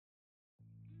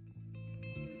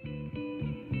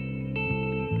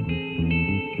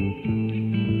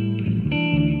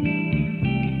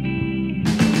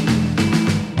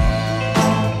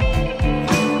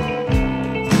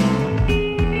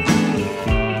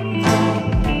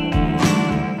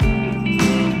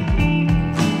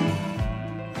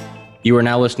You are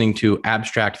now listening to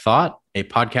Abstract Thought, a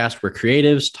podcast where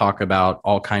creatives talk about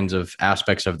all kinds of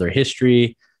aspects of their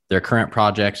history, their current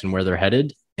projects, and where they're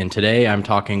headed. And today I'm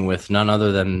talking with none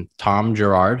other than Tom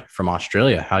Gerard from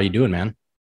Australia. How you doing, man?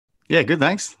 Yeah, good.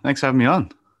 Thanks. Thanks for having me on.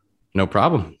 No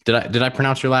problem. Did I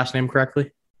pronounce your last name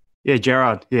correctly? Yeah,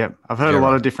 Gerard. Yeah, I've heard a lot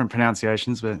of Gerard. different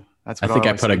pronunciations, but that's I what I think I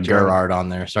always put a say, Gerard. Gerard on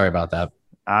there. Sorry about that.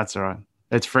 That's all right.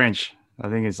 It's French. I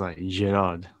think it's like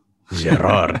Gerard.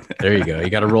 Gerard. There you go. You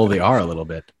got to roll the R a little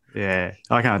bit. Yeah,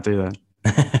 I can't do that.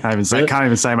 Really? Can't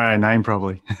even say my own name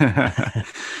probably.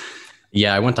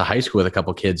 Yeah, I went to high school with a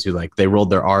couple kids who they rolled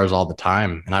their R's all the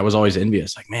time, and I was always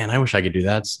envious. Like, man, I wish I could do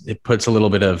that. It puts a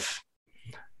little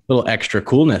extra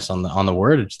coolness on the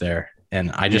wordage there.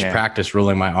 And I just practiced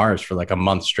rolling my R's for like a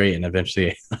month straight, and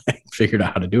eventually I figured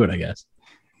out how to do it, I guess.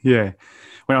 Yeah.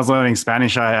 When I was learning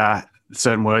Spanish, I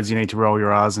certain words you need to roll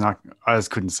your R's, and I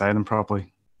just couldn't say them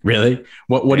properly. Really?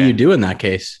 What do you do in that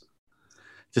case?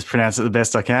 Just pronounce it the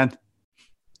best I can.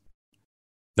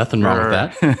 Nothing wrong with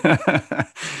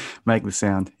that. Make the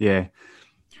sound. Yeah.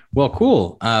 Well,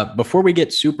 cool. Before we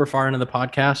get super far into the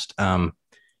podcast,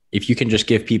 if you can just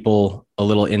give people a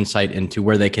little insight into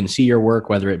where they can see your work,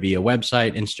 whether it be a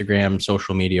website, Instagram,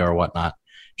 social media, or whatnot,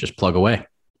 just plug away.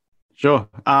 Sure.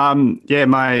 Yeah,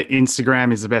 my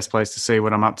Instagram is the best place to see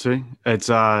what I'm up to. It's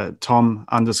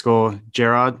Tom_Gerard_,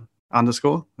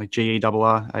 like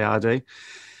GERRARD.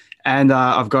 And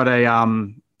I've got a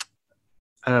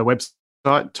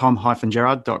website,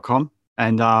 tom-gerard.com.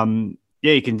 And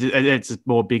yeah, you can do it's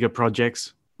more bigger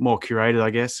projects, more curated, I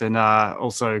guess. And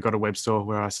also got a web store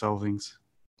where I sell things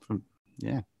from.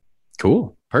 Yeah.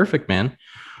 Cool. Perfect, man.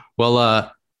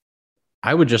 Well,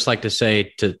 I would just like to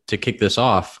say to kick this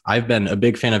off, I've been a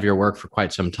big fan of your work for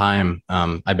quite some time.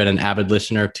 I've been an avid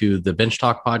listener to the Bench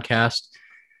Talk podcast.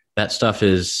 That stuff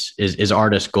is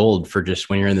artist gold for just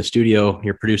when you're in the studio,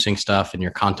 you're producing stuff and you're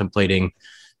contemplating,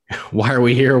 why are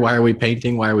we here? Why are we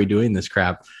painting? Why are we doing this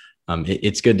crap?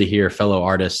 It's good to hear fellow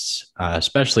artists,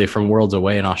 especially from worlds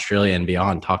away in Australia and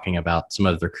beyond, talking about some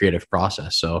of their creative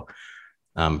process. So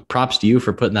props to you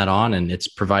for putting that on, and it's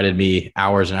provided me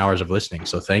hours and hours of listening.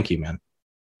 So thank you, man.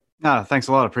 No, thanks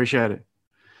a lot. Appreciate it.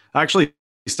 I actually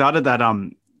started that,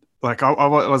 I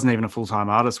wasn't even a full-time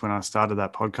artist when I started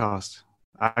that podcast.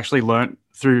 I actually learned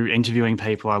through interviewing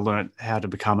people, I learned how to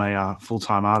become a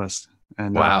full-time artist.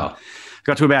 And wow.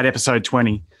 Got to about episode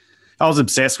 20. I was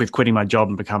obsessed with quitting my job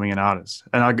and becoming an artist.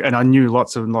 And I knew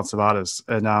lots of artists.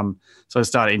 And so I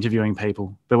started interviewing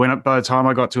people. But by the time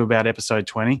I got to about episode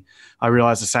 20, I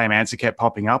realized the same answer kept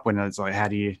popping up when it's like, how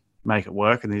do you make it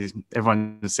work? And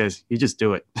everyone just says, you just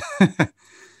do it.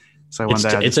 So one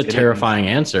day it's a terrifying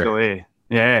answer.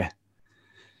 Yeah.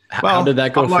 How did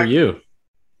that go for you?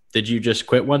 Did you just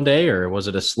quit one day, or was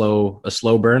it a slow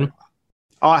burn?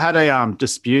 I had a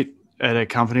dispute at a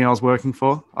company I was working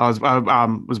for. I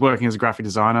was working as a graphic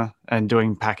designer and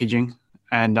doing packaging,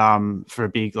 and for a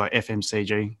big like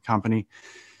FMCG company,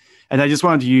 and they just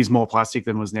wanted to use more plastic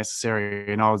than was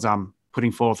necessary. And I was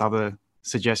putting forth other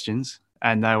suggestions,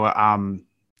 and they were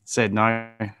said no.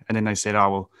 And then they said, "Oh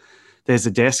well, there's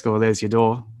a desk or there's your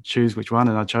door. Choose which one."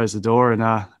 And I chose the door,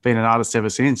 and been an artist ever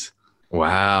since.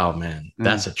 Wow, man,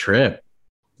 that's a trip.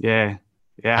 Yeah.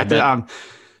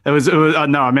 It was no,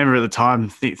 I remember at the time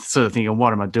sort of thinking,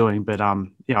 what am I doing? But I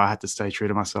had to stay true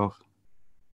to myself.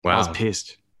 Wow. I was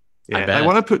pissed. Yeah,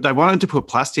 they wanted to put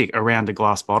plastic around a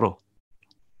glass bottle.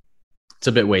 It's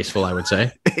a bit wasteful, I would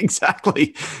say.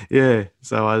 Exactly. Yeah.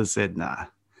 So I said, nah.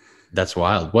 That's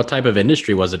wild. What type of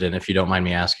industry was it in, if you don't mind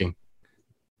me asking?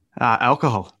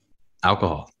 Alcohol.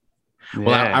 Yeah.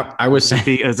 Well, I was saying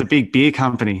it was a big beer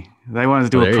company. They wanted to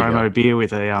do a promo beer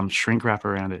with a shrink wrap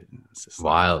around it. It's just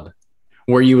wild.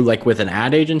 Were you like with an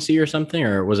ad agency or something,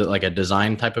 or was it like a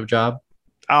design type of job?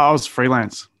 I was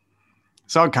freelance.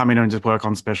 So I'd come in and just work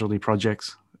on specialty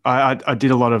projects. I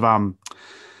did a lot of,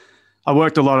 I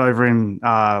worked a lot over in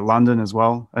London as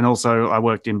well. And also I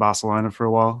worked in Barcelona for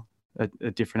a while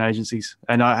at different agencies.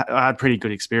 And I had pretty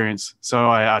good experience. So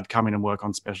I'd come in and work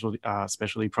on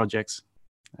specialty projects.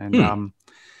 And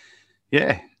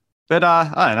yeah. But I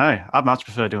don't know. I much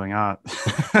prefer doing art.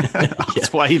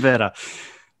 It's way better.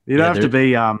 You don't have to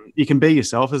be, you can be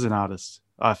yourself as an artist,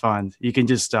 I find. You can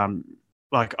just,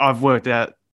 like I've worked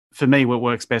out, for me, what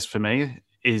works best for me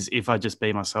is if I just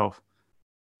be myself.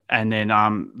 And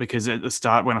then, because at the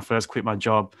start, when I first quit my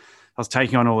job, I was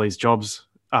taking on all these jobs,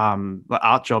 like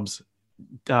art jobs,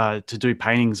 to do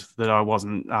paintings that I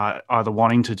wasn't either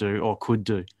wanting to do or could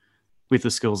do with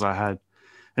the skills I had.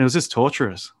 And it was just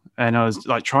torturous. And I was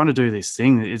like trying to do this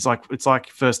thing. It's like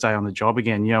first day on the job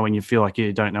again, when you feel like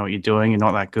you don't know what you're doing, you're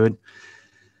not that good.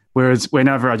 Whereas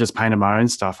whenever I just painted my own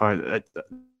stuff,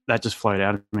 that just flowed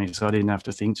out of me, so I didn't have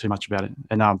to think too much about it.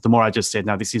 And the more I just said,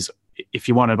 no, this is, if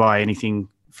you want to buy anything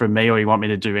from me or you want me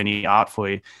to do any art for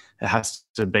you, it has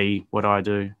to be what I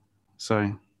do.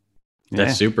 So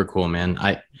That's super cool, man.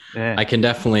 Yeah. I can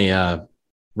definitely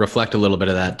reflect a little bit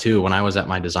of that too. When I was at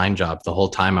my design job, the whole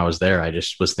time I was there, I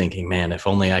just was thinking, man, if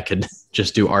only I could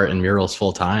just do art and murals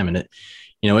full time. And it,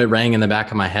 it rang in the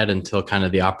back of my head until kind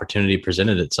of the opportunity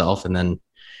presented itself. And then,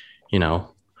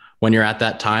 when you're at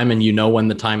that time and when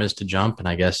the time is to jump, and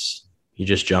I guess you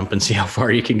just jump and see how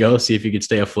far you can go, see if you could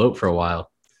stay afloat for a while.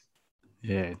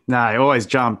 Yeah. No, I always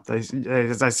jump. As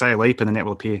they say, leap and the net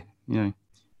will appear, Yeah,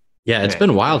 it's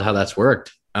been wild how that's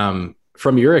worked.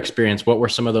 From your experience, what were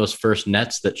some of those first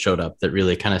nets that showed up that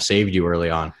really kind of saved you early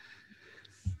on?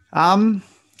 I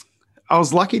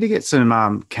was lucky to get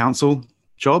some council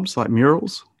jobs like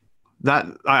murals. That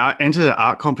I entered an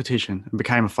art competition and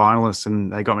became a finalist,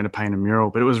 and they got me to paint a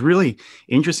mural. But it was really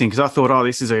interesting because I thought, oh,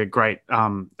 this is a great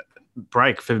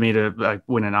break for me to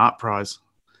win an art prize.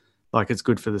 Like, it's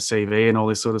good for the CV and all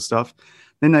this sort of stuff.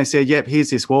 Then they said, yep,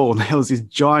 here's this wall. And there was this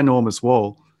ginormous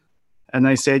wall. And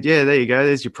they said, yeah, there you go.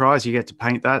 There's your prize. You get to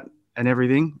paint that and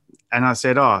everything. And I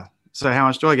said, oh, so how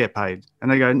much do I get paid? And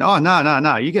they go, no.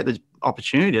 You get the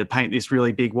opportunity to paint this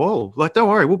really big wall. Like, don't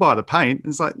worry, we'll buy the paint.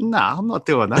 And it's like, nah, I'm not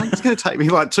doing that. It's going to take me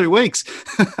like 2 weeks.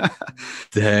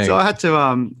 Dang. So I had to,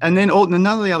 and then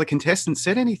none of the other contestants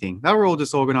said anything. They were all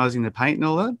just organizing the paint and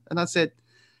all that. And I said,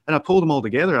 and I pulled them all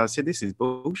together. I said, this is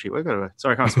bullshit. We've got to,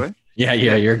 sorry, I can't swear. Yeah,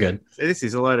 you're good. So this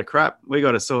is a load of crap. We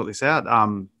got to sort this out.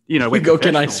 We go,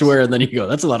 can I swear? And then you go,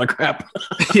 that's a lot of crap.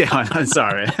 Yeah, I know.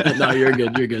 Sorry. No, you're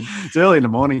good. You're good. It's early in the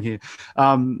morning here.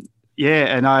 Yeah,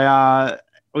 and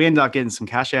we ended up getting some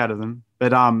cash out of them. But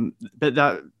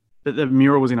the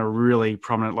mural was in a really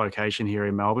prominent location here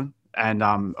in Melbourne. And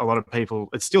a lot of people,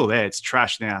 it's still there. It's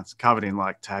trashed now. It's covered in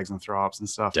like tags and throw-ups and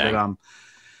stuff. Dang.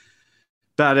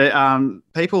 But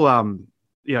people,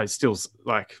 still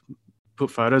like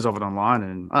put photos of it online,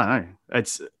 and I don't know,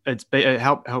 it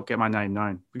helped get my name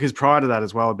known, because prior to that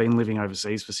as well, I've been living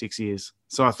overseas for 6 years.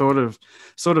 So I sort of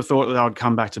thought that I would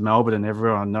come back to Melbourne and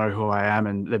everyone know who I am,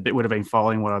 and they would have been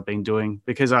following what I've been doing,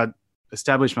 because I'd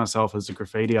established myself as a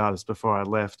graffiti artist before I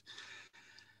left.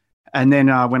 And then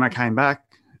when I came back,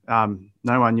 no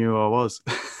one knew who I was.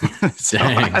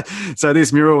 So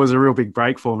this mural was a real big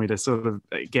break for me to sort of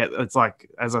get. It's like,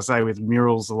 as I say, with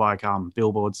murals are like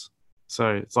billboards.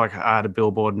 So it's like I had a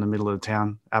billboard in the middle of the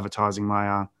town advertising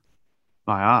my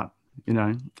art,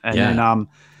 And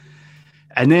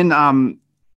then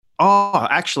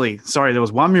actually, sorry, there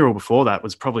was one mural before that.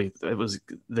 It was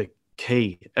the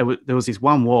key. There was this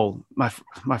one wall. My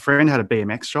friend had a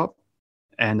BMX shop,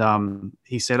 and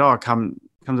he said, "Oh, come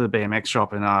to the BMX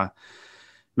shop and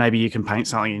maybe you can paint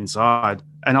something inside."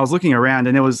 And I was looking around,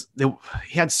 and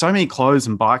he had so many clothes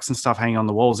and bikes and stuff hanging on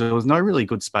the walls. There was no really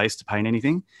good space to paint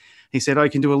anything. He said, "Oh, you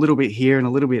can do a little bit here and a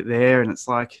little bit there." And it's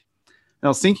like, and I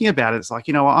was thinking about it. It's like,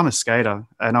 I'm a skater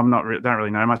and I'm don't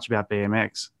really know much about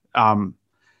BMX. And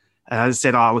I just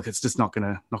said, "Oh, look, it's just not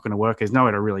gonna work. There's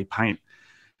nowhere to really paint."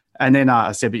 And then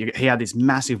I said, but he had this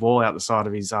massive wall out the side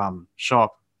of his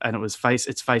shop, and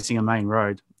it's facing a main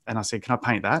road. And I said, "Can I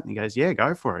paint that?" And he goes, "Yeah,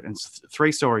 go for it." And it's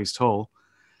 3 stories tall.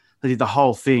 I did the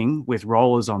whole thing with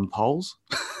rollers on poles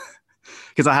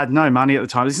because I had no money at the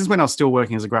time. This is when I was still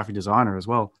working as a graphic designer as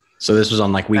well. So this was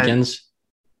on like weekends?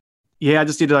 Yeah, I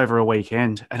just did it over a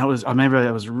weekend. And I remember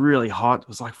it was really hot. It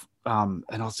was like, and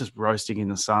I was just roasting in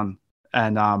the sun.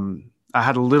 And I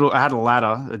had a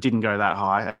ladder that didn't go that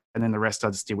high. And then the rest I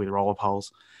just did with roller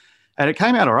poles. And it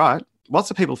came out all right.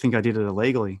 Lots of people think I did it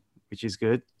illegally, which is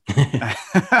good.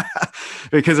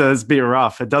 Because it's a bit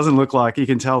rough. It doesn't look like, you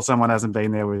can tell someone hasn't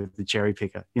been there with the cherry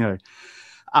picker,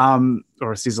 or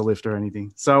a scissor lift or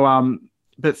anything. So,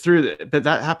 but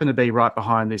that happened to be right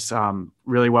behind this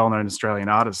really well-known Australian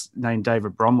artist named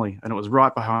David Bromley, and it was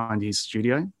right behind his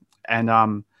studio.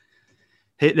 And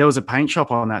there was a paint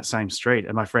shop on that same street,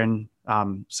 and my friend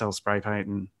sells spray paint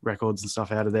and records and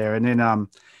stuff out of there. And then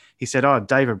he said, "Oh,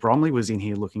 David Bromley was in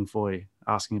here looking for you,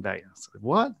 asking about you." I said,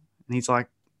 "What?" And he's like,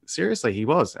 "Seriously, he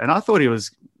was." And I thought he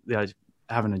was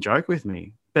having a joke with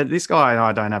me. But this guy and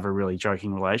I don't have a really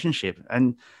joking relationship.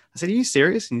 And I said, "Are you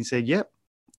serious?" And he said, "Yep."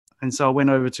 And so I went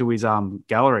over to his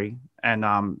gallery and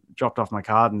dropped off my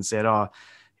card and said, "Oh,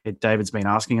 David's been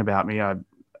asking about me,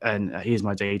 and here's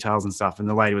my details and stuff." And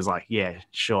the lady was like, "Yeah,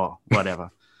 sure, whatever."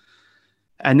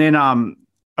 And then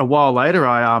a while later,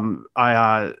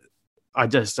 I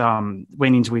just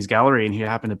went into his gallery, and he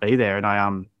happened to be there, and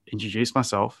I introduced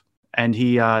myself. And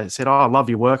he said, "Oh, I love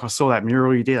your work. I saw that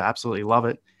mural you did. I absolutely love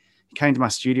it." He came to my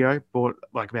studio, bought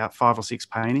like about 5 or 6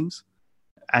 paintings,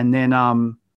 and then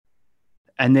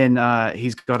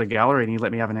he's got a gallery and he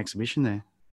let me have an exhibition there.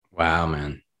 Wow,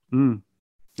 man.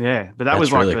 Yeah, but that That's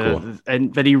was like really cool.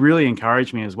 but he really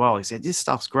encouraged me as well. He said, "This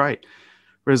stuff's great,"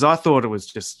 whereas I thought it was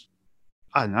just,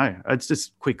 I don't know, it's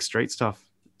just quick street stuff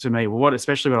to me. Well,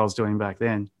 especially what I was doing back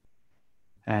then,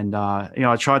 and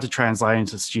I tried to translate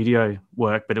into studio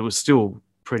work, but it was still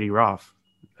pretty rough.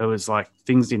 It was like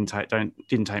things didn't take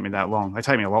me that long. They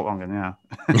take me a lot longer now,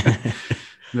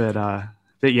 but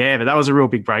that was a real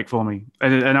big break for me.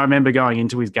 And I remember going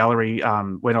into his gallery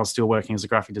when I was still working as a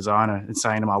graphic designer and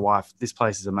saying to my wife, "This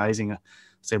place is amazing." I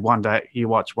said, one day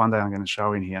I'm going to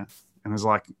show in here. And it was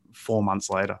like 4 months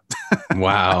later.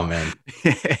 Wow, man.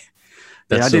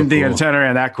 I didn't think I'd turn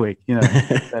around that quick,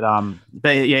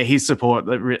 but yeah, his support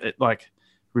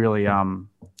really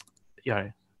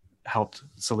helped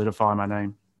solidify my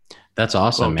name. That's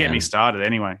awesome, Get man. me started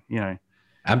anyway,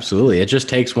 Absolutely. It just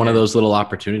takes one of those little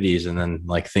opportunities and then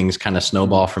like things kind of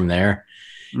snowball from there.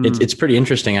 It's pretty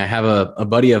interesting. I have a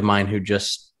buddy of mine who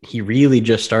he really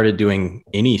just started doing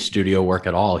any studio work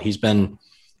at all. He's been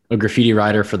a graffiti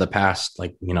writer for the past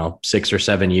 6 or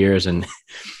 7 years. And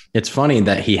it's funny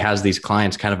that he has these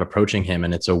clients kind of approaching him,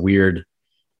 and it's a weird,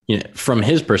 from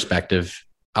his perspective,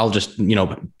 I'll just,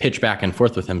 pitch back and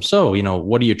forth with him. So,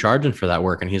 what are you charging for that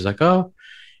work? And he's like, "Oh,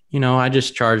 I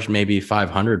just charged maybe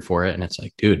 500 for it." And it's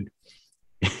like, dude,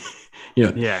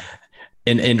 yeah.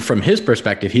 And from his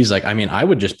perspective, he's like, I mean, I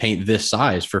would just paint this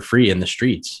size for free in the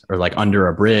streets or like under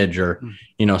a bridge or,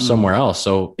 somewhere else.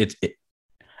 So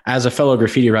as a fellow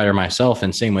graffiti writer myself,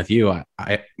 and same with you,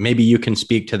 I maybe you can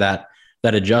speak to that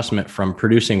adjustment from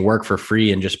producing work for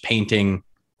free and just painting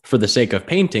for the sake of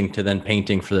painting to then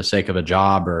painting for the sake of a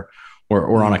job or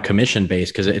on a commission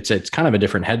base. Cause it's kind of a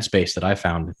different headspace that I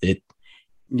found it.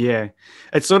 Yeah.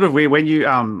 It's sort of weird when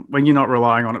you're not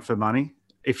relying on it for money.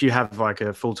 If you have like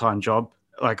a full-time job,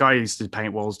 like I used to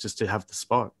paint walls just to have the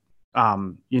spot.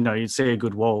 You'd see a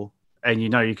good wall and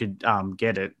you could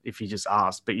get it if you just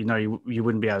asked, but you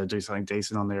wouldn't be able to do something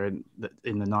decent on there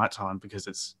in the nighttime because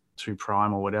it's too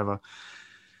prime or whatever.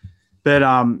 But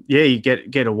you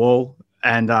get a wall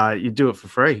and you do it for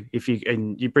free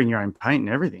and you bring your own paint and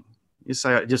everything. You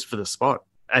say just for the spot,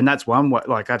 and that's one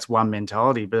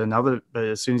mentality. But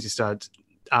as soon as you start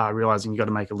realizing you got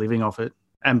to make a living off it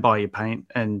and buy your paint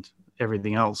and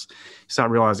everything else, you start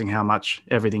realizing how much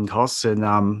everything costs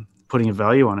and putting a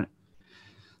value on it.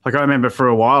 Like I remember for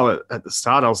a while at the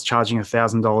start, I was charging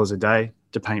 $1,000 a day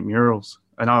to paint murals,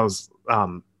 and I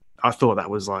thought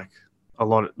that was like a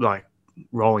lot, like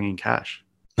rolling in cash.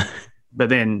 But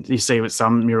then you see what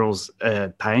some murals are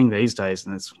paying these days,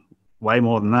 and it's way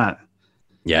more than that.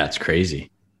 Yeah, it's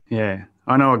crazy. Yeah,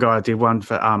 I know a guy did one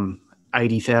for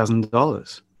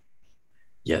 $80,000.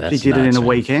 Yeah, that's he did nuts, it in a man.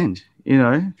 weekend.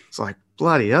 It's like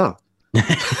bloody hell.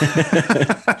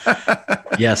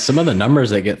 Yeah, some of the numbers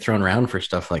that get thrown around for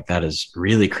stuff like that is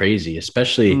really crazy,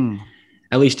 especially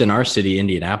at least in our city,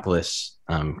 Indianapolis,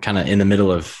 kind of in the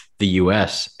middle of the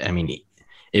US. I mean,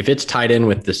 if it's tied in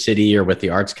with the city or with the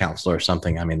Arts Council or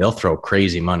something, I mean, they'll throw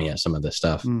crazy money at some of this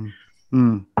stuff.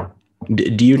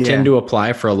 Do you tend to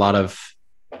apply for a lot of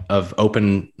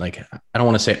open, like, I don't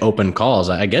want to say open calls.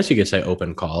 I guess you could say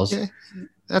open calls. Yeah,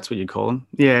 that's what you call them.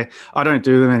 Yeah, I don't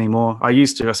do them anymore. I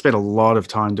used to. I spent a lot of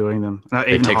time doing them.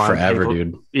 They take forever,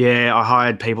 dude. Yeah, I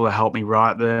hired people to help me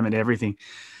write them and everything.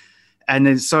 And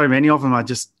there's so many of them. I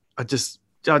just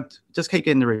keep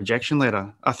getting the rejection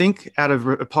letter. I think out of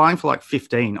applying for like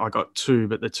 15, I got 2,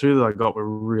 but the 2 that I got were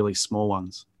really small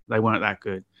ones. They weren't that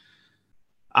good.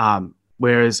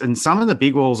 Whereas in some of the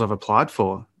big walls I've applied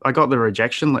for, I got the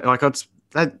rejection. Like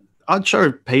I'd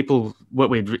show people what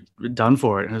we'd done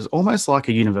for it, and it was almost like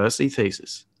a university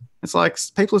thesis. It's like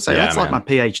people say, that's like my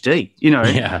PhD,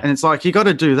 and it's like, you got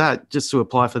to do that just to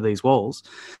apply for these walls.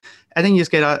 And then you just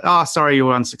get, sorry, you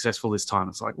were unsuccessful this time.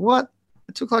 It's like, what?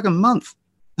 It took like a month,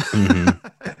 and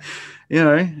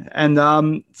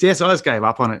so I just gave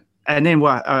up on it. And then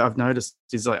what I've noticed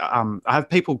is like, I have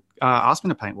people ask me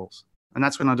to paint walls, and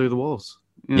that's when I do the walls.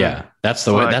 Yeah, that's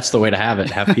the way. That's the way to have it.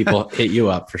 Have people hit you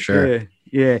up for sure.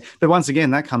 Yeah. But once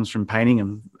again, that comes from painting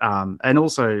them, and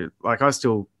also like I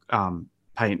still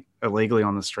paint illegally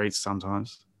on the streets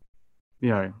sometimes.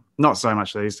 Not so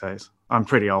much these days. I'm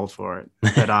pretty old for it,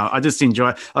 but I just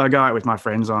enjoy. I go out with my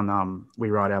friends on. We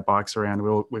ride our bikes around.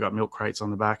 We got milk crates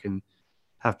on the back and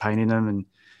have paint in them, and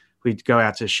we go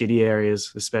out to shitty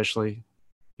areas, especially,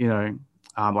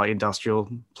 like industrial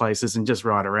places, and just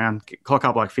ride around. Clock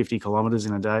up like 50 kilometers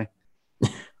in a day.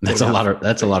 That's a lot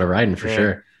of riding for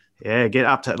sure. Yeah, get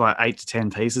up to like 8 to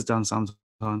 10 pieces done sometimes.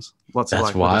 sometimes. Lots of That's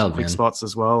like little wild, quick man. spots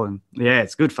as well. And yeah,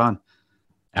 it's good fun. You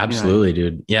know, Absolutely,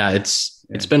 dude. Yeah, it's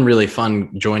been really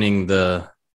fun joining the,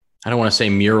 I don't want to say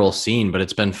mural scene, but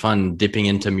it's been fun dipping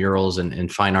into murals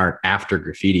and fine art after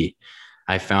graffiti.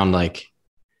 I found like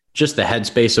just the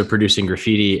headspace of producing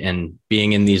graffiti and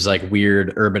being in these like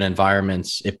weird urban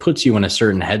environments, it puts you in a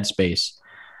certain headspace.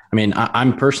 I mean,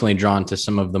 I'm personally drawn to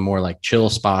some of the more like chill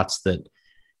spots that,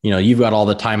 you've got all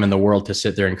the time in the world to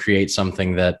sit there and create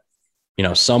something that,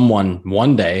 someone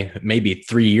one day, maybe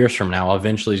 3 years from now,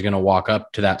 eventually is going to walk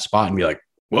up to that spot and be like,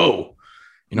 whoa,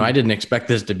 I didn't expect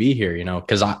this to be here,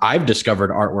 because I've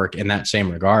discovered artwork in that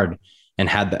same regard and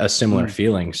had a similar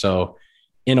feeling. So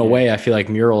in a way, I feel like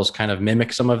murals kind of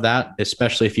mimic some of that,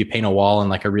 especially if you paint a wall in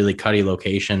like a really cutty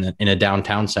location in a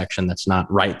downtown section that's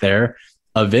not right there.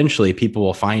 Eventually people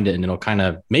will find it and it'll kind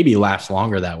of maybe last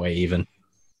longer that way even.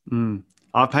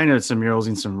 I've painted some murals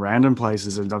in some random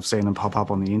places and I've seen them pop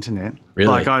up on the internet.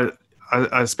 Really? Like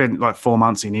I spent like 4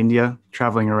 months in India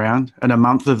traveling around, and a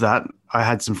month of that I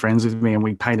had some friends with me and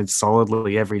we painted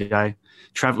solidly every day.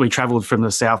 We traveled from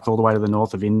the south all the way to the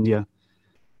north of India.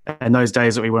 And those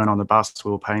days that we weren't on the bus,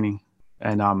 we were painting.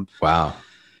 And Wow.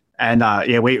 and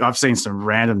I've seen some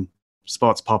random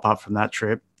spots pop up from that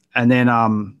trip. And then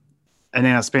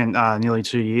I spent nearly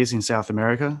 2 years in South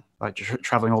America, like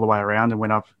traveling all the way around, and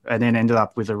went up, and then ended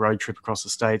up with a road trip across the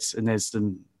States. And there's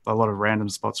a lot of random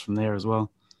spots from there as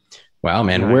well. Wow,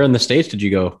 man. Where in the States did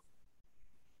you go?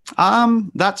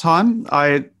 That time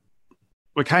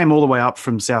we came all the way up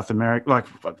from South America. Like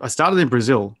I started in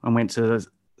Brazil and went to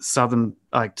southern,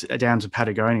 like down to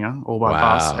Patagonia, all by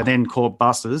bus, and then caught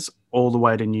buses all the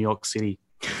way to New York City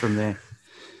from there.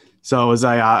 So it was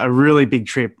a really big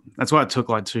trip. That's why it took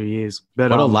like 2 years.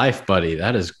 But what a life, buddy.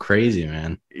 That is crazy,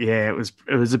 man. Yeah, it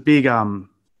was a big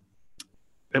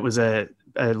it was a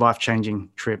life-changing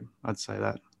trip. I'd say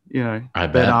that. I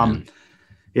bet. Man.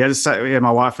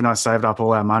 My wife and I saved up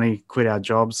all our money, quit our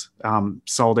jobs,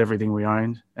 sold everything we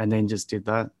owned, and then just did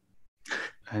that.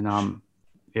 And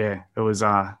it was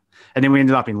and then we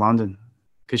ended up in London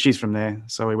because she's from there,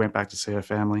 so we went back to see her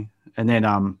family. And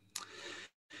then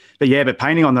but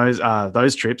painting on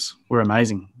those trips were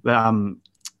amazing. Because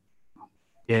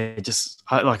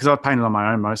I painted on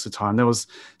my own most of the time. There was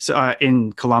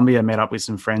in Colombia, met up with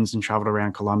some friends and traveled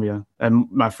around Colombia,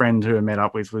 and my friend who I met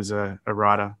up with was a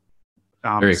writer.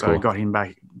 Very cool. I got him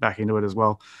back into it as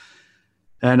well.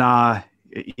 And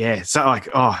there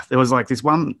was like this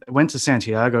one. I went to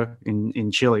Santiago in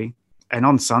Chile, and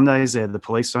on Sundays there the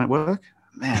police don't work.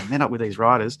 Man, met up with these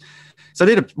writers. So I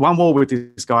did one wall with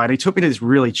this guy, and he took me to this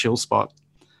really chill spot.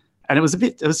 And it was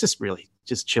just really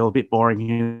just chill, a bit boring,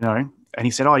 And he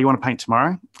said, "Oh, you want to paint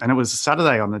tomorrow?" And it was a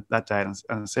Saturday on that day. And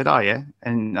I said, "Oh, yeah."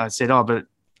 And I said, "Oh, but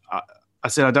I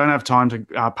said, I don't have time to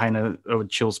paint a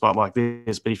chill spot like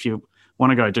this. But if you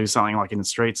want to go do something like in the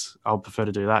streets, I'll prefer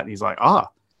to do that." And he's like, "Oh,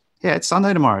 yeah, it's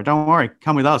Sunday tomorrow. Don't worry.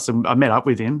 Come with us." And I met up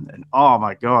with him. And oh,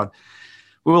 my God,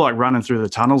 we were like running through the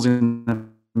tunnels in the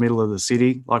middle of the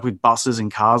city, like with buses and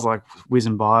cars like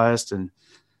whizzing by us, and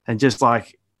just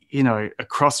like,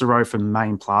 across the road from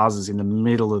main plazas in the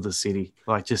middle of the city,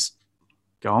 like just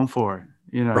going for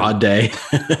it, Broad day.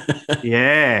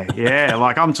 yeah.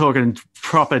 Like I'm talking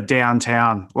proper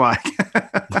downtown, like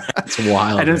that's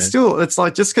wild. And it's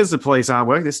like, just because the police aren't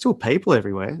working, there's still people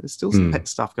everywhere. There's still some pet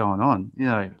stuff going on,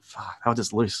 fuck, they were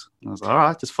just loose. And I was like, all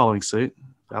right, just following suit.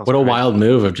 What great. A wild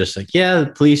move of just like,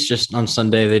 the police just on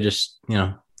Sunday, they just,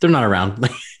 they're not around.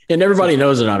 And everybody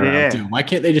knows they're not around too. Why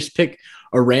can't they just pick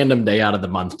a random day out of the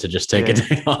month to just take a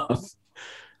day off?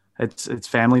 It's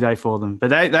family day for them. But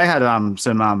they had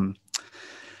some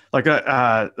like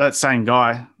that same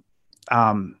guy,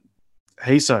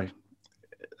 Hiso.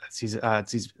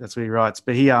 That's what he writes.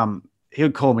 But he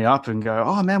would call me up and go,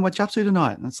 "Oh man, what you up to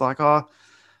tonight?" And it's like, "Oh,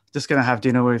 just gonna have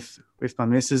dinner with my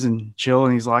missus and chill."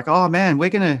 And he's like, "Oh man, we're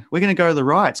gonna go to the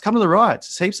riots. Come to the riots.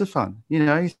 It's heaps of fun.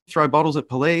 You throw bottles at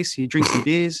police, you drink some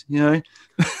beers,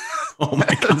 Oh my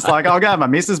God. It's like, I'll go have my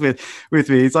missus with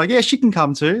me. It's like, yeah, she can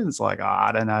come too. It's like,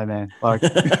 I don't know, man. Like,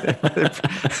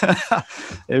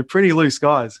 they're pretty loose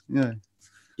guys.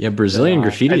 Yeah, Brazilian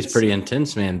graffiti is pretty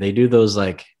intense, man. They do those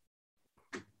like,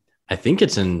 I think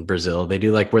it's in Brazil. They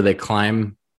do like where they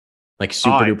climb like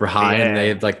super duper high, and they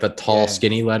have like the tall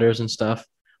skinny letters and stuff.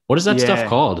 What is that stuff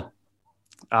called?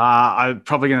 I'm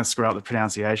probably going to screw up the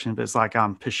pronunciation, but it's like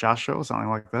Pichacho or something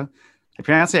like that. They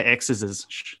pronounce their X's as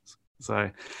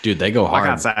so. Dude, they go hard. I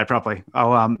can't say it properly.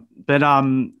 There's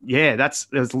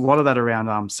a lot of that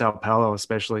around Sao Paulo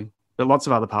especially, but lots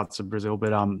of other parts of Brazil.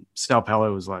 But Sao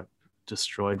Paulo was like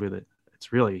destroyed with it.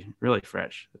 It's really, really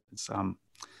fresh. It's I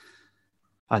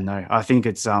don't know. I think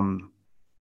it's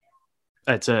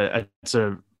it's a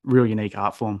real unique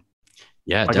art form.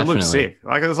 Yeah, Like it looks definitely. sick.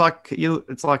 Like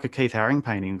it's like a Keith Haring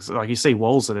painting. So, like you see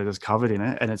walls that are just covered in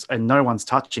it, and no one's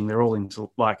touching. They're all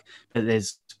into like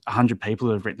there's 100 people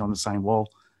that have written on the same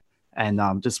wall, and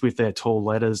just with their tall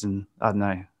letters, and I don't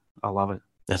know, I love it.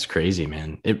 That's crazy,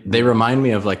 man. They Yeah, remind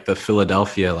me of like the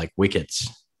Philadelphia like wickets,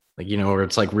 like where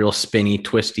it's like real spinny,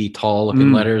 twisty, tall looking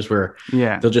mm, letters where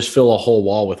yeah, they'll just fill a whole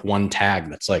wall with one tag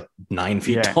that's like 9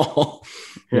 feet yeah, tall.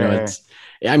 yeah. It's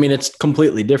I mean it's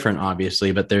completely different,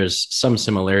 obviously, but there's some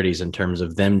similarities in terms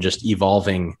of them just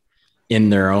evolving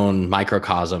in their own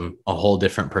microcosm, a whole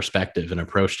different perspective and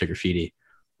approach to graffiti.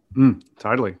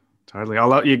 Totally, totally. I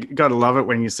love you. Got to love it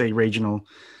when you see regional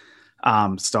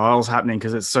styles happening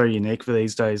because it's so unique for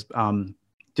these days.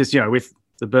 Just with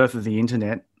the birth of the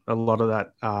internet, a lot of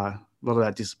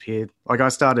that disappeared. Like I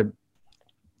started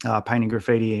painting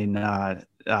graffiti in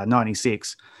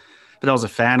 '96, but I was a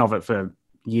fan of it for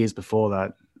years before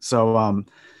that. So,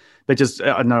 but just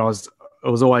I know it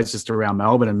was always just around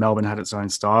Melbourne, and Melbourne had its own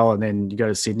style, and then you go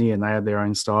to Sydney and they had their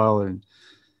own style, and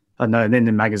I know. And then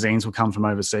the magazines will come from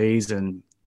overseas, and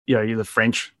the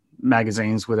French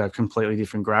magazines would have completely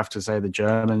different graph to say the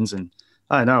Germans, and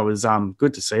I don't know. It was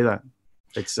good to see that.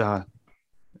 It's I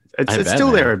it's bet,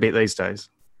 still there man. a bit these days.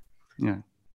 Yeah.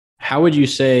 How would you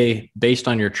say, based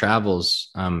on your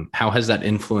travels, how has that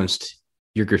influenced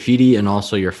your graffiti and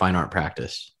also your fine art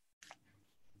practice?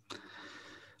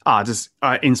 Just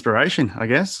inspiration, I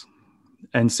guess,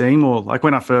 and seeing more. Like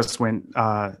when I first went,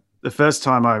 the first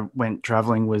time I went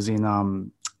traveling was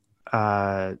in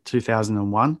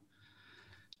 2001,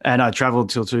 and I traveled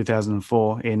till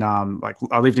 2004. In like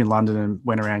I lived in London and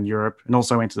went around Europe, and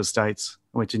also went to the States.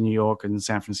 I went to New York and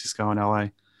San Francisco and LA,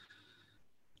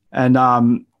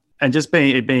 and just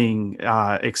being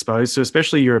exposed to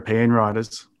especially European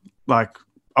writers. Like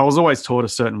I was always taught a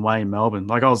certain way in Melbourne.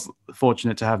 Like I was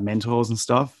fortunate to have mentors and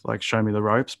stuff, like show me the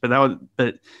ropes. But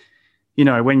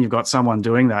when you've got someone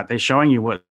doing that, they're showing you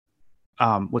what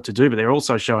to do, but they're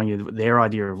also showing you their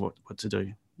idea of what to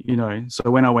do. So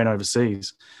when I went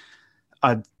overseas,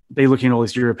 I'd be looking at all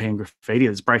this European graffiti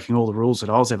that's breaking all the rules that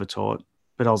I was ever taught,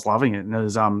 but I was loving it, and it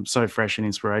was so fresh and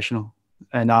inspirational.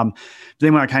 And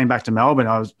then when I came back to Melbourne,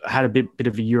 I had a bit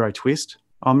of a Euro twist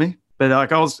on me, but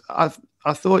like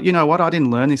I thought, you know what, I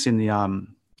didn't learn this in the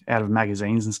out of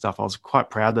magazines and stuff. I was quite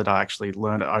proud that I actually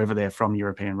learned it over there from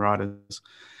European writers.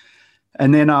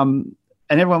 And then and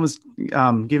everyone was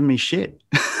giving me shit.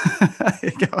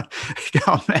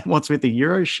 Go, man, what's with the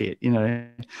Euro shit,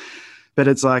 But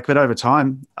it's like, but over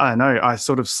time, I don't know, I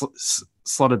sort of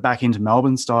slotted back into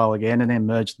Melbourne style again, and then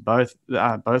merged both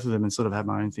of them and sort of had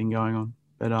my own thing going on.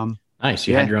 But Nice.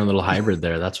 You had yeah, your own little hybrid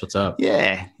there. That's what's up.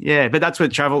 yeah. But that's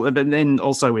with travel. But then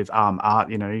also with art,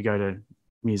 you go to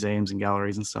museums and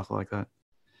galleries and stuff like that.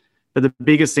 But the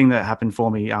biggest thing that happened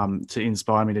for me to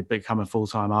inspire me to become a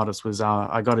full-time artist was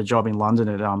I got a job in London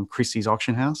at Christie's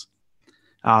auction house,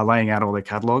 laying out all their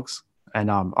catalogs,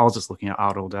 and I was just looking at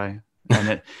art all day, and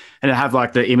it have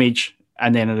like the image,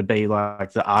 and then it'd be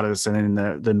like the artist, and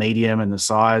then the medium and the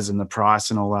size and the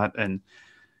price and all that, and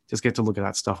just get to look at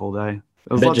that stuff all day.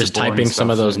 I bet just typing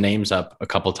some of those names up a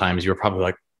couple times, you were probably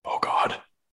like, oh God,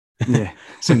 yeah,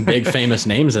 some big famous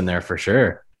names in there for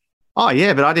sure. Oh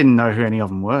yeah, but I didn't know who any of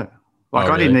them were. Like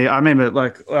Oh, I didn't. really? I remember,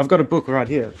 like I've got a book right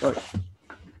here. Like,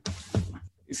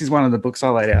 this is one of the books I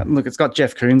laid out. And look, it's got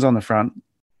Jeff Koons on the front,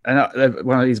 and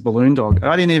one of these balloon dog.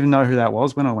 I didn't even know who that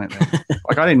was when I went there.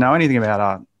 Like I didn't know anything about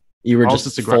art. You were I was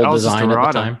just a full I was just a design at the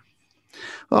writer. time.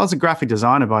 Well, I was a graphic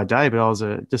designer by day, but I was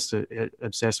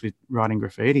obsessed with writing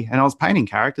graffiti, and I was painting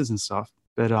characters and stuff.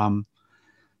 But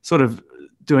sort of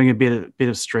doing a bit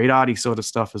of street arty sort of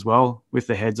stuff as well with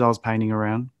the heads I was painting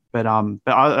around. But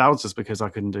that was just because I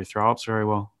couldn't do throw ups very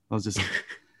well. I was just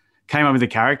came up with a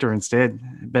character instead.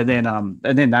 But then and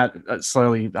then that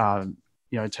slowly turned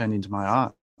into my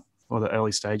art, or the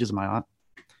early stages of my art.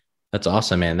 That's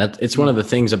awesome, man. It's one of the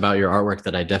things about your artwork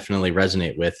that I definitely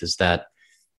resonate with is that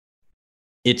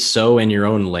it's so in your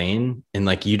own lane, and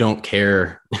like you don't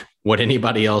care what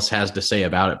anybody else has to say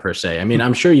about it per se. I mean,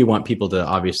 I'm sure you want people to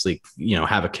obviously,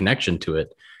 have a connection to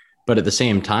it, but at the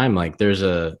same time, like there's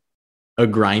a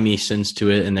grimy sense to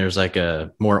it, and there's like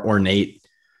a more ornate.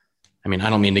 I mean,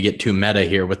 I don't mean to get too meta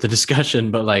here with the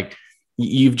discussion, but like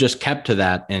you've just kept to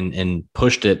that and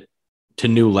pushed it to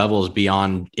new levels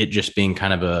beyond it just being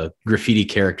kind of a graffiti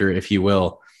character, if you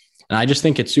will. And I just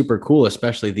think it's super cool,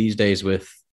 especially these days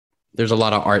there's a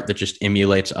lot of art that just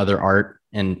emulates other art.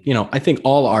 And, I think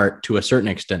all art to a certain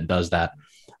extent does that,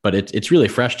 but it's really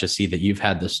fresh to see that you've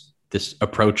had this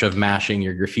approach of mashing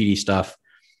your graffiti stuff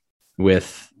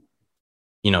with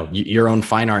your own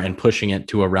fine art and pushing it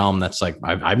to a realm that's like,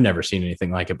 I've never seen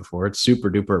anything like it before. It's super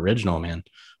duper original, man.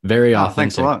 Very authentic.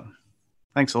 Thanks a lot.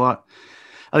 Thanks a lot.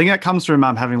 I think that comes from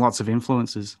having lots of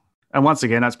influences. And once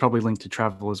again, that's probably linked to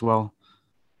travel as well.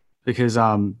 Because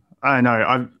I don't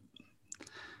know,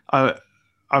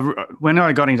 when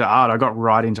I got into art, I got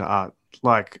right into art.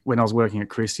 Like when I was working at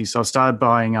Christie's, so I started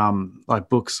buying like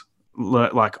books,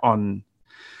 like on,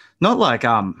 not like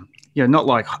not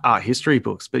like art history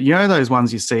books, but those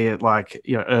ones you see at like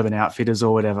Urban Outfitters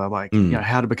or whatever, like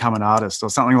how to become an artist or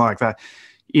something like that.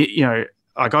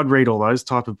 Like I'd read all those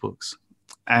type of books,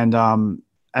 and I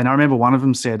remember one of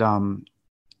them said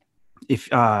if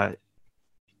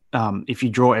you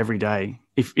draw every day,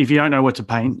 if you don't know what to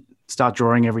paint, start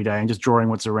drawing every day and just drawing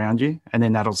what's around you, and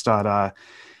then that'll start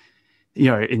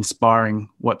inspiring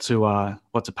what to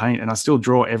paint. And I still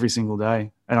draw every single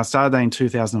day, and I started that in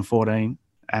 2014,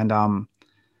 and I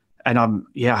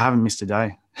haven't missed a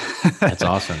day. That's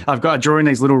awesome. I've got drawing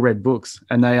these little red books,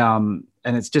 and they and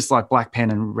it's just like black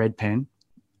pen and red pen,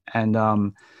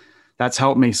 and that's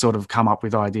helped me sort of come up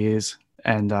with ideas.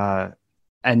 And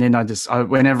then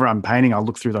whenever I'm painting, I'll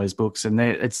look through those books, and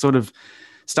it sort of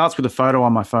starts with a photo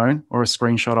on my phone or a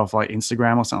screenshot off like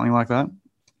Instagram or something like that,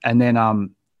 and then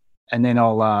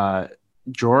I'll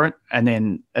draw it, and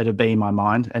then it'll be in my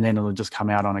mind, and then it'll just come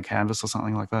out on a canvas or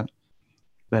something like that.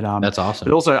 But that's awesome.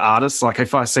 But also artists, like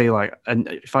if I see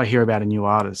if I hear about a new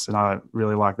artist and I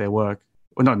really like their work,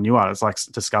 well, not a new artist, like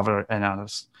discover an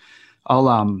artist,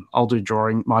 I'll do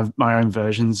drawing my own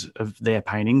versions of their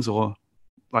paintings or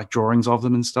like drawings of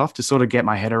them and stuff to sort of get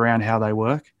my head around how they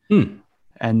work. And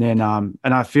then and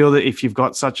I feel that if you've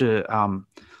got such a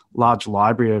large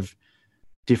library of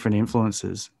different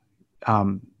influences,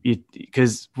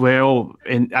 because we're all,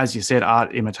 and as you said,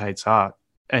 art imitates art,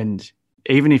 and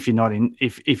even if you're not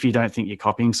if you don't think you're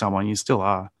copying someone, you still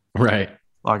are. Right.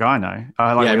 Like I know.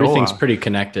 Everything's pretty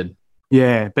connected.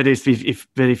 Yeah, but if you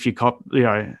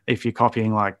you're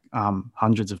copying like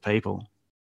hundreds of people,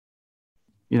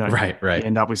 right, you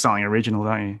end up with something original,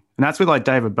 don't you? And that's with like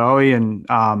David Bowie and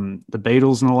the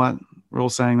Beatles and all that. We're all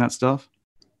saying that stuff.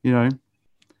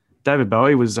 David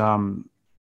Bowie was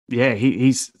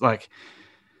he's like,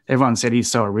 everyone said he's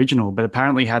so original, but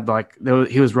apparently had like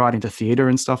he was right into theater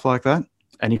and stuff like that.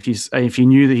 And if you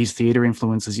knew that his theater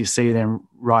influences, you see them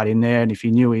right in there. And if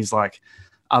you knew his like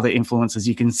other influences,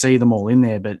 you can see them all in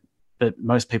there. But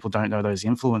most people don't know those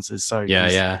influences. So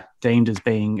he's deemed as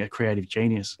being a creative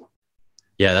genius.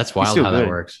 Yeah, that's wild how that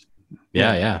works.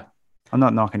 Yeah. I'm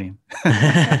not knocking him.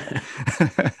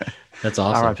 That's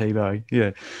awesome. R.I.P. Bowie.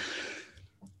 Yeah.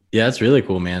 Yeah, it's really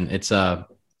cool, man. It's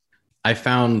I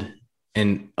found,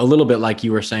 and a little bit like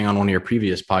you were saying on one of your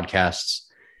previous podcasts,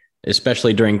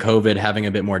 especially during COVID, having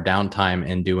a bit more downtime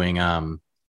and doing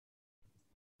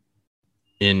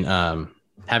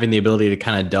having the ability to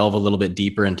kind of delve a little bit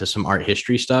deeper into some art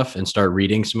history stuff and start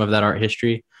reading some of that art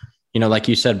history. Like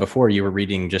you said before, you were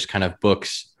reading just kind of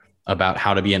books about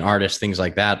how to be an artist, things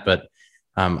like that. But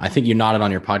I think you nodded on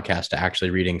your podcast to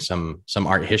actually reading some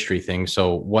art history things.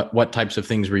 So what types of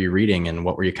things were you reading, and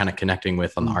what were you kind of connecting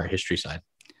with on the art history side?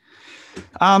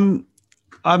 I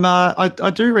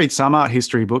do read some art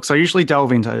history books. I usually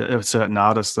delve into a certain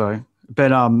artist though.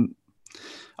 But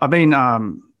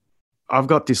I've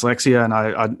got dyslexia, and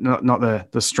I'm not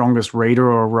the strongest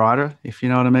reader or writer, if you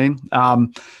know what I mean.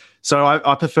 So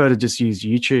I prefer to just use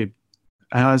YouTube,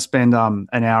 and I spend an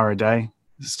hour a day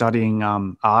studying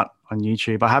art on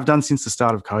YouTube. I have done since the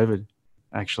start of COVID,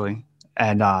 actually,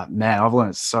 and man, I've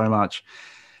learned so much.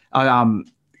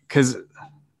 Because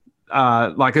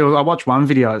I watched one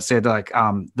video that said like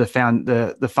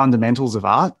the fundamentals of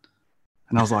art.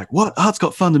 And I was like, what? Art's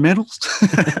got fundamentals?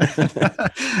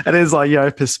 And it's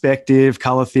like, perspective,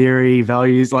 color theory,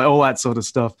 values, like all that sort of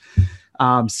stuff,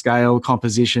 scale,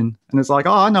 composition. And it's like,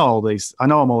 I know all these. I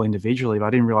know them all individually, but I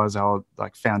didn't realize how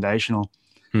like foundational.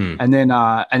 And then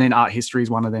art history is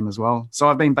one of them as well. So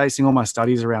I've been basing all my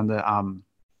studies around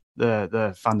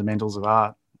the fundamentals of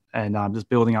art, and just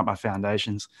building up my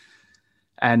foundations.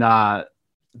 And on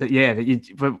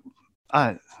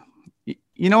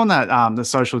that the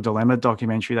Social Dilemma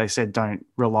documentary, they said don't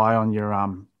rely on your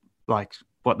like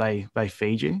what they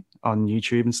feed you on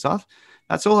YouTube and stuff.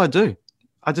 That's all I do.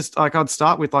 I just I'd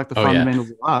start with like the fundamentals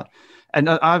of art, and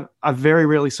I very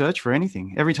rarely search for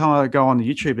anything. Every time I go on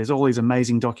YouTube, there's all these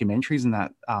amazing documentaries in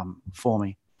that for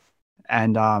me,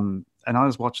 and I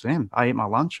just watch them. I eat my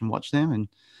lunch and watch them, and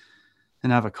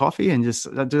have a coffee, and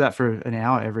I do that for an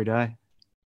hour every day.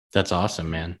 That's awesome,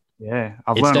 man. Yeah,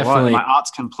 I've learned a lot. My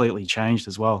art's completely changed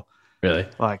as well. Really?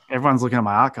 Like everyone's looking at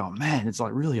my art going, man, it's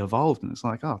like really evolved. And it's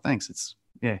like, oh, thanks.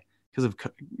 of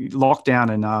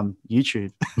lockdown and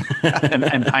YouTube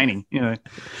and painting. Yeah.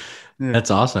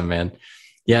 That's awesome, man.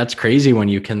 Yeah, it's crazy when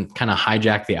you can kind of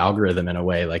hijack the algorithm in a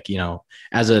way. Like,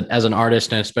 as an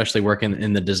artist and especially working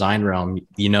in the design realm,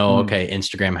 okay,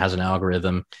 Instagram has an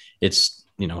algorithm. It's,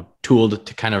 tooled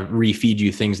to kind of refeed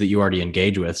you things that you already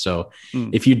engage with. So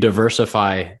if you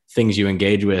diversify things you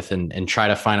engage with and try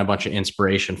to find a bunch of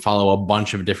inspiration, follow a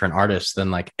bunch of different artists,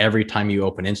 then like every time you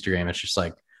open Instagram, it's just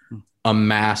like a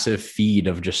massive feed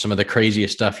of just some of the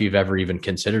craziest stuff you've ever even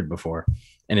considered before.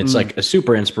 And it's like a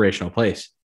super inspirational place.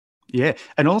 Yeah.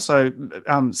 And also,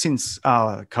 since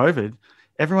COVID,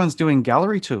 everyone's doing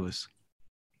gallery tours.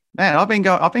 Man, I've been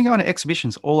going to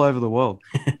exhibitions all over the world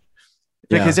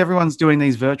because everyone's doing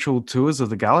these virtual tours of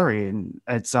the gallery, and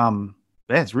it's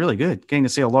it's really good getting to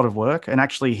see a lot of work and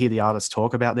actually hear the artists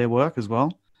talk about their work as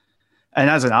well. And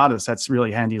as an artist, that's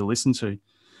really handy to listen to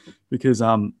because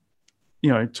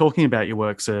talking about your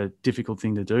work's a difficult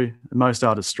thing to do. Most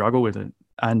artists struggle with it,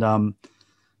 and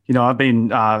I've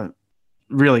been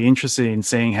really interested in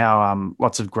seeing how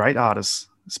lots of great artists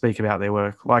speak about their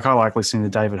work. Like I like listening to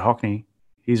David Hockney.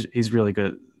 He's really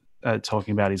good at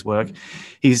talking about his work.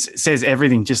 He says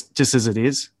everything just as it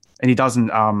is, and he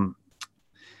doesn't.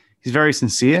 He's very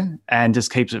sincere and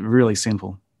just keeps it really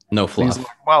simple. No fluff. Like,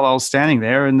 well, I was standing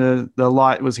there and the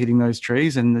light was hitting those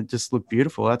trees and it just looked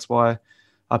beautiful. That's why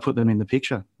I put them in the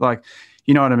picture. Like,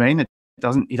 you know what I mean?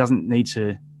 He doesn't need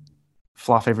to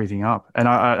fluff everything up, and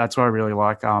that's why I really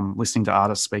like listening to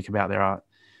artists speak about their art,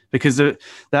 because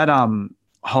that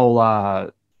whole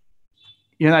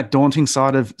that daunting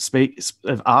side of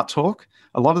art talk,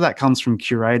 a lot of that comes from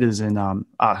curators and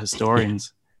art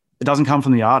historians. It doesn't come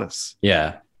from the artists.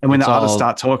 Yeah, and when the artists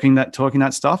start talking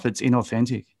that stuff, it's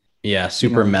inauthentic. Yeah,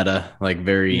 super meta, like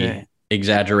very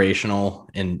exaggerational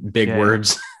and big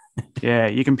words. Yeah,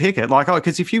 you can pick it. Like,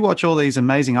 because if you watch all these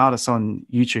amazing artists on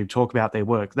YouTube talk about their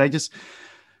work, they just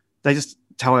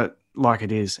tell it like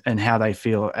it is and how they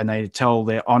feel, and they tell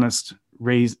their honest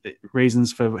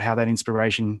reasons for how that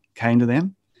inspiration came to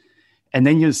them. And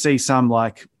then you'll see some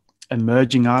like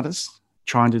emerging artists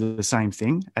try and do the same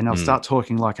thing, and they'll start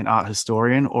talking like an art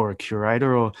historian or a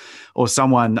curator or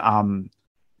someone, I don't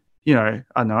know,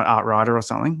 art writer or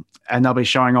something. And they'll be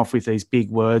showing off with these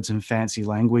big words and fancy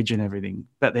language and everything,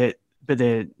 but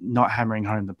they're not hammering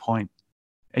home the point,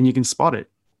 and you can spot it.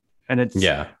 And it's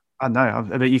I don't know,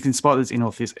 but you can spot this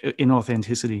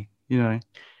inauthenticity.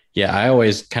 Yeah, I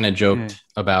always kind of joked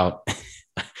about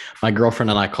my girlfriend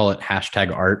and I call it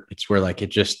 #art. It's where like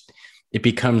it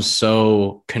becomes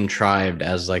so contrived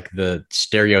as like the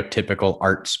stereotypical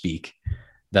art speak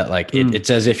that like it's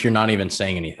as if you're not even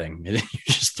saying anything. You're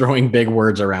just throwing big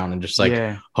words around and just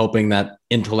like hoping that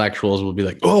intellectuals will be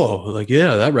like, oh, like,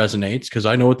 yeah, that resonates because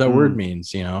I know what that word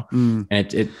means, and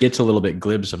it gets a little bit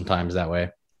glib sometimes that way.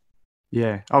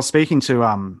 Yeah. I was speaking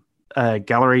to a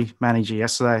gallery manager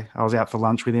yesterday. I was out for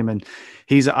lunch with him, and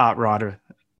he's an art writer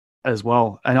as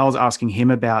well. And I was asking him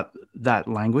about that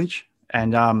language.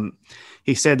 And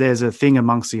he said there's a thing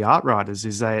amongst the art writers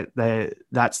is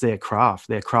that's their craft.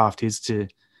 Their craft is to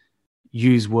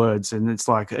use words, and it's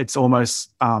like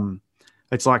almost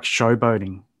it's like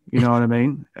showboating. You know what I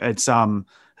mean? It's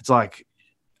like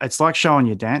showing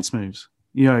your dance moves.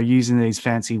 Using these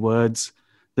fancy words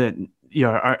that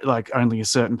like only a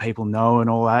certain people know and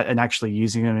all that, and actually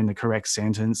using them in the correct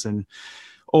sentence and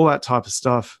all that type of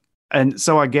stuff. And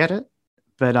so I get it,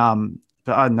 but I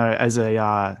don't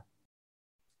know,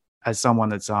 as someone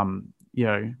that's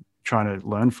trying to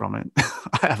learn from it,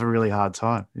 I have a really hard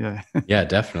time. Yeah. Yeah,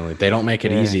 definitely. They don't make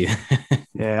it easy.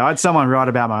 Yeah. I had someone write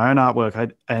about my own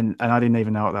artwork and I didn't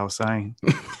even know what they were saying.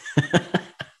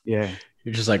 Yeah.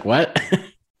 You're just like, what?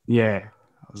 Yeah.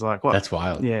 I was like, what? That's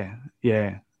wild. Yeah.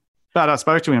 Yeah. But I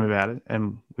spoke to him about it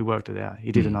and we worked it out.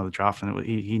 He did another draft and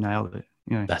he nailed it.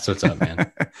 That's what's up,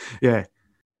 man. Yeah.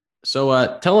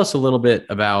 So tell us a little bit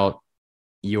about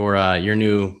your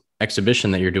new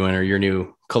exhibition that you're doing, or your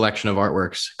new collection of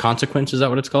artworks. Consequence, is that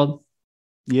what it's called?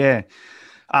 Yeah.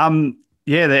 The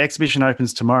exhibition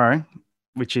opens tomorrow,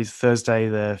 which is Thursday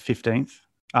the 15th,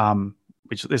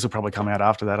 which this will probably come out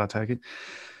after that, I take it.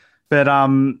 But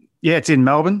it's in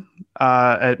Melbourne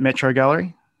at Metro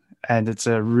Gallery, and it's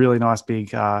a really nice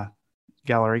big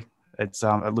gallery. It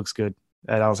looks good.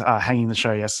 And I was hanging the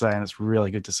show yesterday, and it's really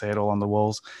good to see it all on the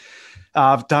walls.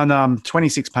 I've done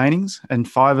 26 paintings, and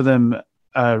 5 of them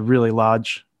are really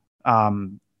large,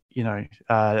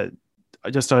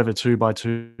 just over 2 by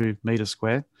 2 meters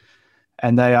square.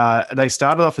 And they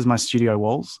started off as my studio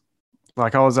walls.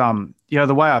 Like I was,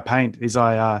 the way I paint is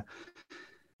I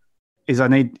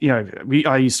need,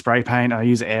 I use spray paint, I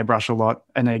use airbrush a lot,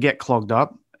 and they get clogged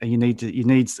up. you need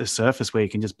a surface where you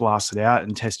can just blast it out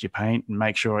and test your paint and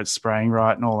make sure it's spraying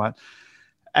right and all that.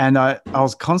 And I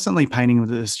was constantly painting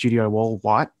the studio wall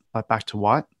white, like back to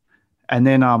white. And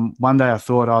then one day I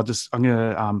thought I'm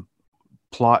gonna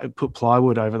put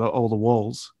plywood over all the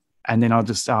walls, and then I'll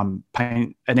just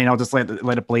paint, and then I'll just let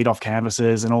it bleed off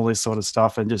canvases and all this sort of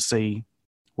stuff, and just see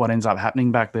what ends up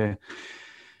happening back there.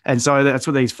 And so that's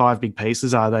what these 5 big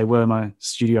pieces are. They were my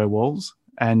studio walls.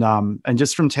 And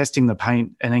just from testing the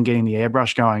paint and then getting the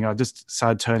airbrush going, I just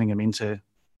started turning them into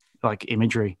like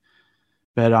imagery.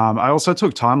 But I also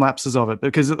took time lapses of it,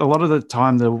 because a lot of the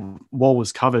time the wall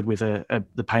was covered with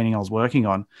the painting I was working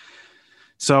on.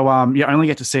 So you only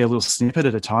get to see a little snippet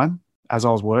at a time as I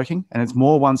was working. And it's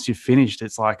more once you've finished,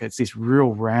 it's this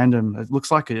real random, it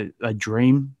looks like a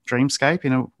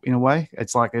dreamscape in a way.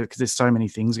 It's like, because there's so many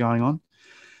things going on.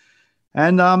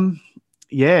 And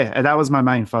and that was my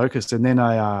main focus. And then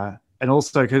and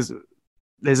also because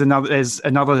there's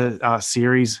another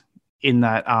series in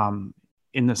that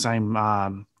in the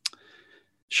same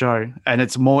show, and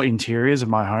it's more interiors of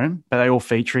my home, but they all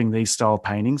featuring these style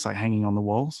paintings like hanging on the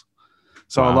walls.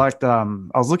 So wow. I liked. I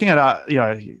was looking at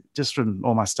just from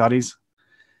all my studies,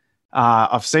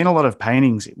 I've seen a lot of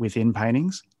paintings within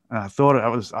paintings, and I thought it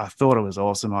was an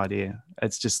awesome idea.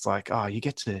 It's just like, you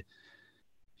get to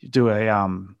do a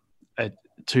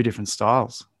 2 different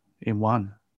styles in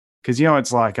one, because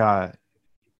it's like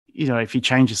if you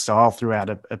change your style throughout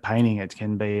a painting, it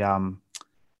can be I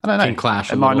don't know,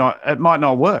 clash. It might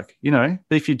not work, but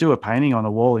if you do a painting on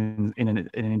a wall in an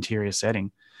interior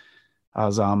setting, I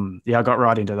got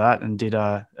right into that and did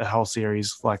a whole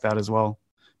series like that as well.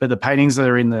 But the paintings that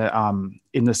are in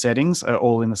the settings are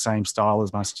all in the same style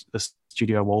as the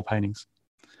studio wall paintings.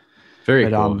 Very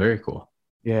cool. Very cool.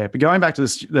 Yeah, but going back to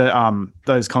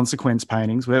those consequence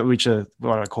paintings, which are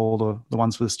what I call the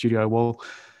ones for the studio wall,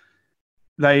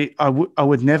 I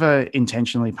would never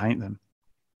intentionally paint them,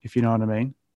 if you know what I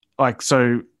mean. Like,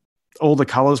 so all the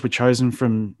colors were chosen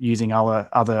from using other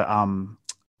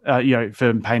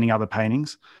for painting other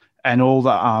paintings, and all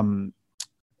the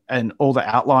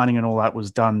outlining and all that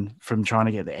was done from trying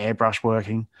to get the airbrush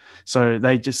working. So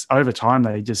they just, over time,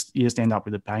 you just end up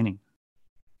with a painting.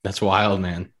 That's wild,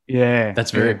 man. Yeah. That's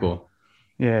very cool.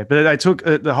 Yeah. But they took,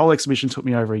 the whole exhibition took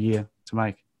me over a year to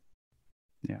make.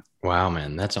 Yeah. Wow,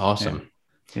 man. That's awesome.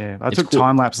 Yeah. I took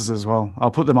time lapses as well.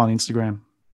 I'll put them on Instagram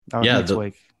next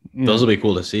week. Those will be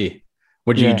cool to see.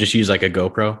 Would you just use like a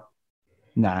GoPro?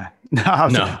 Nah.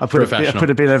 I put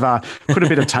a bit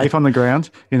of tape on the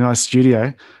ground in my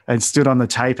studio and stood on the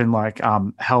tape and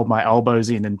held my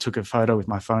elbows in and took a photo with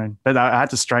my phone. But I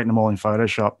had to straighten them all in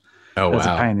Photoshop. Oh, wow. It's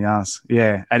a pain in the ass.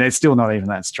 Yeah. And it's still not even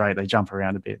that straight. They jump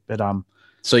around a bit. But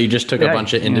so you just took a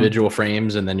bunch of individual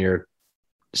frames and then you're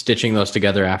stitching those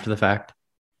together after the fact?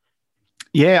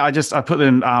 Yeah, I put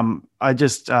them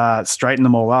straightened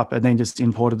them all up and then just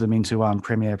imported them into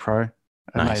Premiere Pro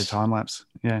and made a time lapse.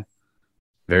 Yeah.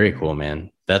 Very cool, man.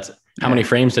 That's how many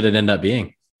frames did it end up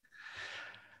being?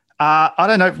 I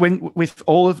don't know. With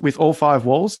all 5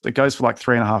 walls, it goes for like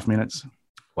 3.5 minutes.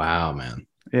 Wow, man.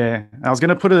 Yeah, I was going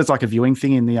to put it as like a viewing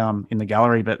thing in the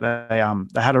gallery, but they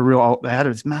had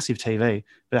this massive TV,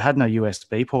 but it had no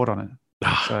USB port on it.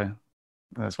 So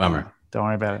that's bummer. Don't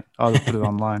worry about it. I'll just put it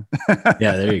online.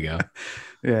 Yeah, there you go.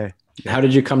 Yeah. How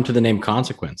did you come to the name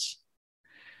Consequence?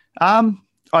 I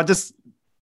was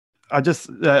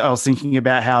thinking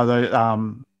about how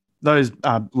those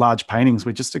large paintings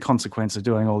were just a consequence of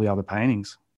doing all the other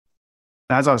paintings.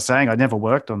 And as I was saying, I never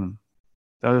worked on them.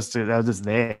 They were just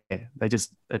there. They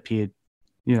just appeared,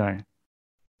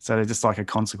 So they're just like a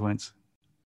consequence.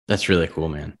 That's really cool,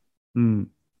 man.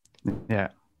 Yeah.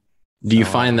 Do you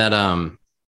find that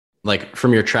like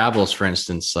from your travels, for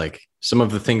instance, like some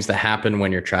of the things that happen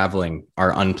when you're traveling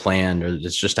are unplanned, or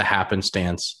it's just a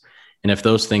happenstance? And if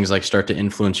those things like start to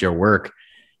influence your work,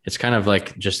 it's kind of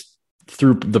like just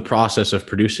through the process of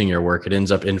producing your work, it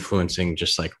ends up influencing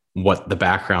just like what the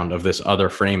background of this other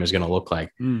frame is going to look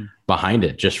like behind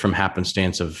it, just from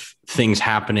happenstance of things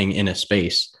happening in a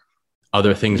space.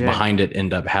 Other things behind it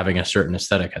end up having a certain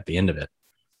aesthetic at the end of it.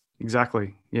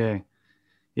 Exactly. Yeah.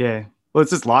 Yeah. Well,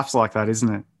 it's just life's like that,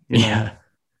 isn't it? Yeah,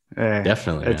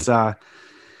 definitely. It's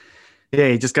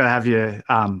you just got to have your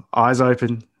eyes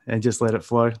open and just let it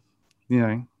flow,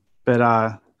 But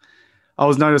I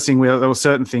was noticing there were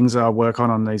certain things that I work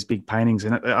on these big paintings,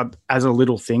 and as a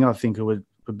little thing, I think it would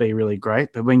be really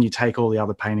great. But when you take all the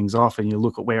other paintings off and you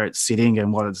look at where it's sitting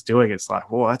and what it's doing, it's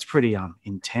like, whoa, that's pretty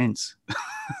intense.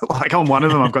 Like on one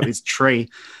of them, I've got this tree,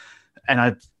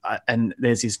 and and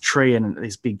there's this tree and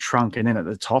this big trunk, and then at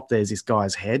the top there's this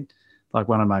guy's head, like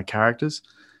one of my characters.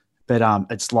 But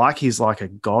it's like he's like a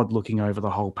god looking over the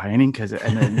whole painting,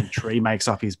 and then the tree makes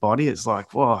up his body. It's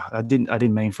like, whoa, I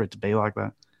didn't mean for it to be like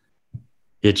that.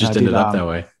 It just ended up that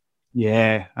way.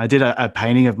 Yeah, I did a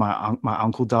painting of my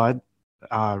uncle died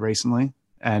recently,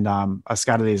 and I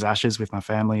scattered his ashes with my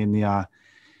family in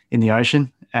the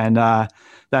ocean. And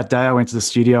that day I went to the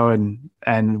studio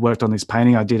and worked on this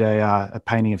painting. I did a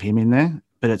painting of him in there,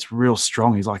 but it's real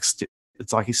strong. He's like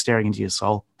it's like he's staring into your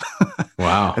soul.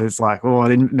 Wow. And it's like, oh, I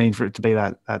didn't mean for it to be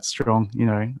that strong. You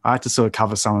know, I had to sort of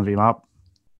cover some of him up.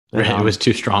 But, it was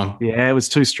too strong. Yeah, it was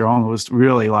too strong. It was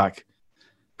really like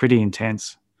pretty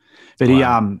intense. But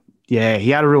wow. he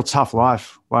had a real tough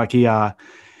life. Like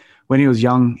when he was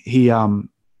young, he was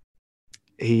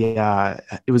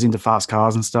into fast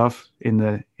cars and stuff in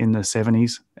the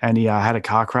 70s, and he had a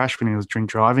car crash when he was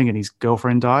drink driving, and his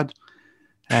girlfriend died.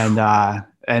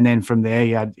 And then from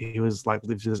there, he was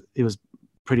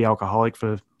pretty alcoholic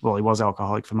he was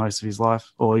alcoholic for most of his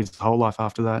life, or his whole life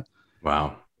after that.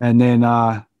 Wow. And then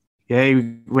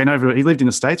he went over. He lived in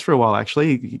the States for a while.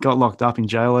 Actually, he got locked up in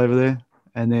jail over there,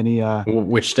 and then he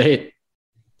which state?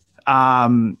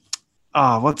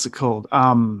 What's it called?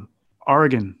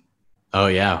 Oregon. Oh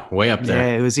yeah, way up there.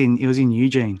 Yeah, it was in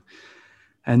Eugene,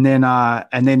 and then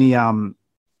he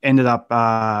ended up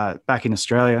back in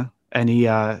Australia, and he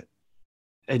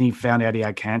found out he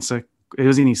had cancer. It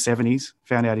was in his 70s.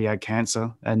 Found out he had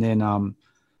cancer, and then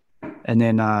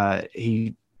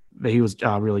he was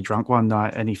really drunk one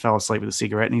night, and he fell asleep with a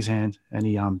cigarette in his hand, and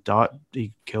he died.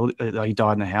 He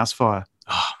died in a house fire.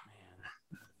 Oh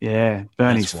man, yeah,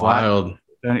 burned his flat. Wild.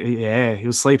 Yeah, he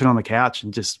was sleeping on the couch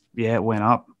and just it went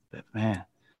up. But man,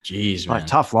 jeez, like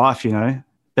tough life, you know.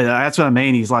 But that's what I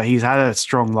mean. He's had a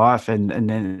strong life, and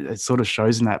then it sort of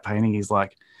shows in that painting. He's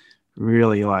like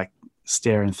really like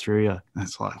staring through you. And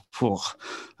it's like,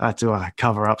 I had to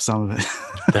cover up some of it.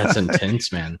 That's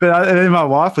intense, man. But then my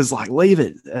wife was like, "Leave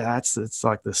it." It's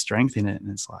like the strength in it, and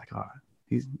it's like,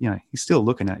 he's still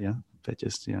looking at you, but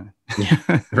just Yeah,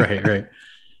 right.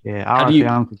 Yeah, R.I.P.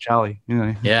 Uncle Charlie. You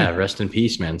know. Yeah, rest in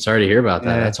peace, man. Sorry to hear about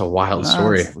that. Yeah. That's a wild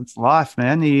story. It's life,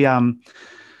 man. He, I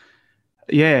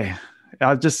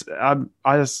just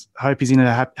hope he's in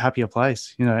a happier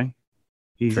place. You know,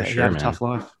 he had a tough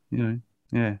life. You know,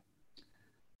 yeah.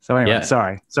 So anyway,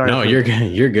 sorry. No, you're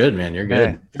good. You're good, man. You're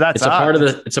good. Yeah, it's a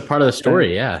part of the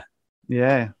story. Yeah.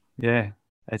 Yeah.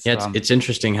 It's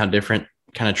interesting how different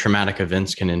kind of traumatic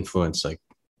events can influence like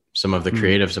some of the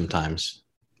creative sometimes.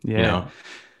 Yeah. You know?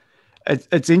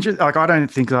 It's interesting. Like, I don't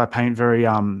think that I paint very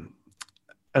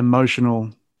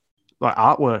emotional like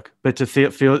artwork, but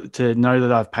to know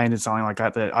that I've painted something like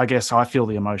that I guess I feel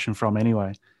the emotion from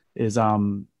anyway is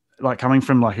like coming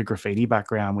from like a graffiti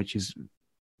background, which is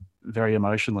very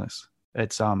emotionless.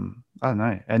 It's I don't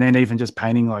know, and then even just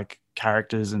painting like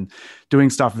characters and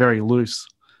doing stuff very loose.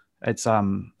 It's I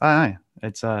don't know.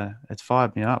 It's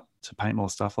fired me up to paint more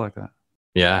stuff like that.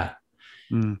 Yeah.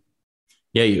 Mm.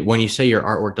 Yeah, when you say your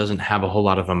artwork doesn't have a whole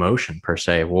lot of emotion per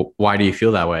se, well, why do you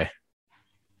feel that way?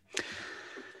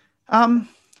 Because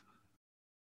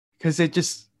it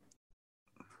just,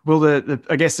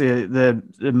 I guess the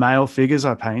male figures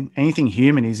I paint, anything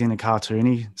human is in a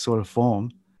cartoony sort of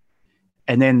form,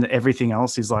 and then everything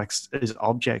else is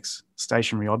objects,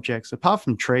 stationary objects, apart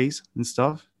from trees and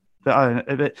stuff.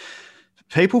 But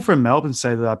people from Melbourne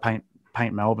say that I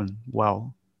paint Melbourne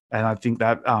well. And I think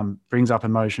that brings up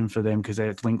emotion for them because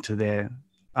it's linked to their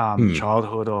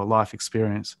childhood or life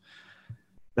experience.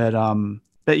 But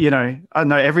you know, I don't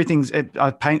know,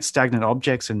 I paint stagnant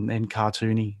objects and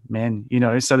cartoony men, you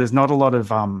know, so there's not a lot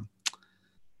of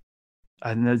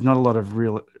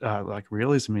real like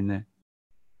realism in there.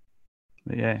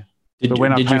 But yeah. But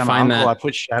when I paint my uncle, I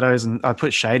put shadows and I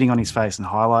put shading on his face and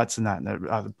highlights and that, and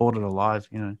I brought it alive,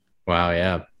 you know. Wow,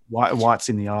 yeah. Whites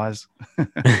in the eyes.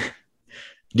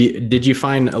 Did you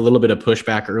find a little bit of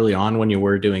pushback early on when you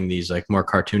were doing these like more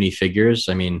cartoony figures?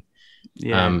 I mean,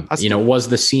 was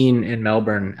the scene in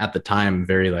Melbourne at the time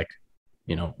very like,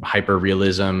 you know, hyper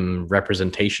realism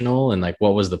representational, and like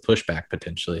what was the pushback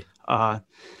potentially?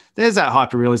 There's that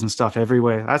hyper realism stuff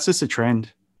everywhere. That's just a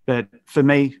trend. But for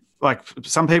me, like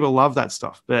some people love that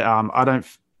stuff, but I don't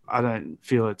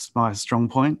feel it's my strong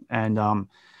point, and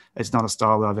it's not a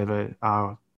style that I've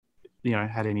ever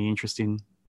had any interest in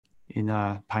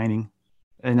painting.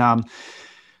 And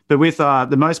but with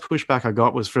the most pushback I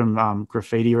got was from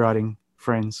graffiti writing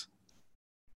friends.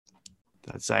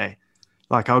 I'd say,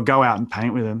 like, I'll go out and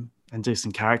paint with them and do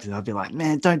some characters. I'd be like,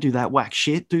 man, don't do that whack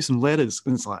shit, do some letters.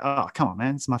 And it's like, oh, come on,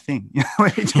 man, it's my thing.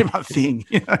 Let me do my thing.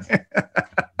 You know?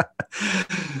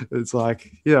 It's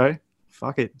like, you know,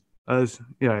 fuck it. You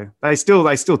know, they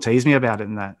still tease me about it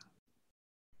and that.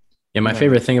 Yeah, my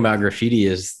favorite thing about graffiti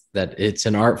is that it's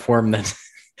an art form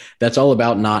that's all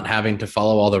about not having to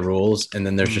follow all the rules, and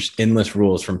then there's just endless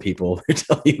rules from people who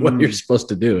tell you what you're supposed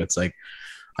to do. It's like,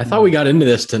 I thought we got into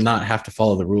this to not have to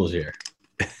follow the rules here.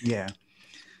 Yeah.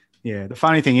 Yeah. The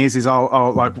funny thing is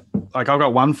I'll like I've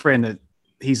got one friend that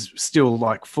he's still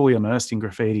like fully immersed in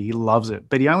graffiti. He loves it,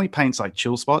 but he only paints like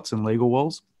chill spots and legal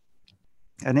walls.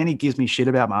 And then he gives me shit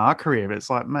about my art career. But it's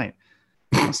like, mate,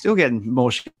 I'm still getting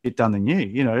more shit done than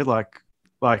you,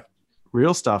 like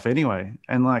real stuff anyway.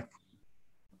 And like,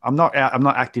 I'm not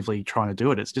actively trying to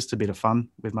do it. It's just a bit of fun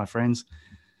with my friends,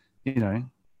 Yeah,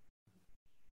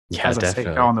 as I say,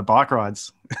 go on the bike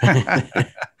rides.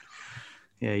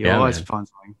 Yeah, you always find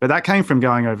something. But that came from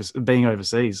being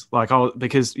overseas. Like,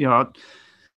 because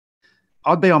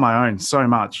I'd be on my own so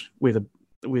much with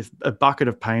a bucket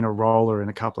of paint, a roller, and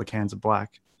a couple of cans of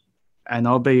black, and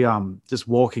I'll be just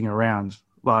walking around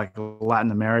like Latin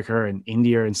America and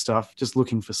India and stuff, just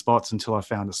looking for spots until I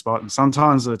found a spot. And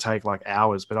sometimes it'd take like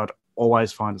hours, but I'd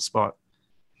always find a spot.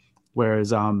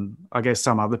 Whereas I guess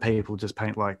some other people just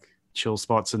paint like chill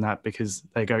spots and that because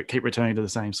they keep returning to the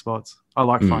same spots. I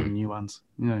like finding new ones.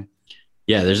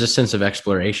 Yeah, there's a sense of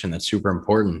exploration that's super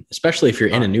important, especially if you're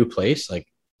in a new place. Like,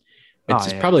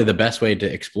 it's probably the best way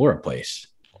to explore a place.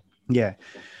 Yeah.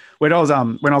 When I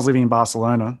was living in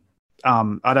Barcelona,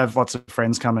 I'd have lots of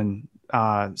friends come and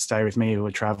stay with me who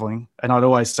were traveling, and I'd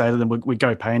always say to them, we'd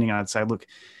go painting, and I'd say, look,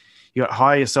 you got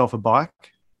hire yourself a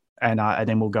bike, and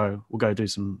then we'll go do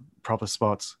some proper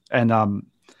spots, and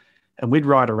we'd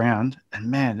ride around, and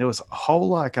man, there was a whole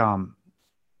like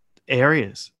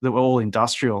areas that were all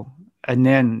industrial, and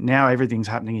then now everything's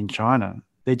happening in China.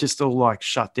 They're just all like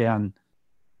shut down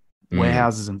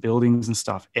warehouses and buildings and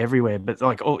stuff everywhere, but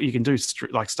like you can do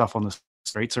like stuff on the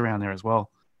streets around there as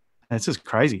well. And it's just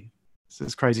crazy. It's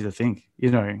just crazy to think,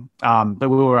 but we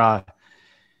were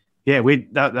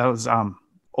that was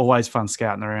always fun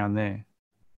scouting around there.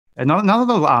 And none of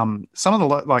the some of the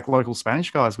like local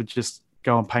Spanish guys would just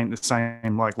go and paint the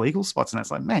same like legal spots, and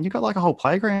it's like, man, you got like a whole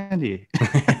playground here.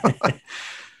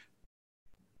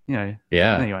 Yeah,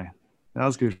 anyway, that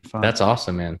was good fun. That's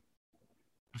awesome, man.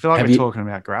 I feel like we're talking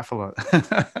about graph a lot.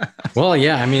 Well,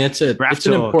 yeah, I mean, it's an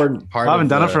important part. I haven't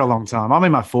done it for a long time. I'm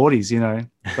in my 40s,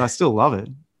 but I still love it.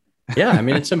 Yeah, I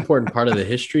mean, it's an important part of the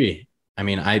history. I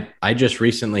mean, I just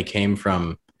recently came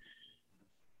from,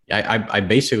 I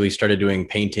basically started doing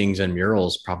paintings and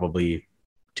murals probably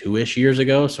 2-ish years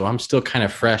ago. So I'm still kind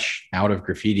of fresh out of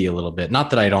graffiti a little bit. Not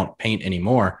that I don't paint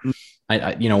anymore.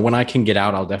 I when I can get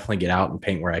out, I'll definitely get out and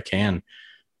paint where I can.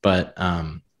 But,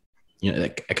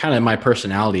 kind of my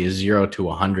personality is 0 to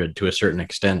 100 to a certain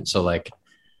extent. So like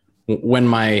when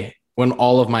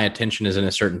all of my attention is in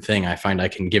a certain thing, I find I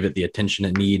can give it the attention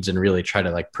it needs and really try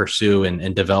to like pursue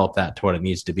and develop that to what it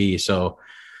needs to be. So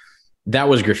that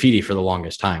was graffiti for the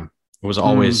longest time. It was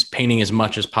always painting as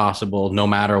much as possible, no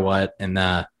matter what. And,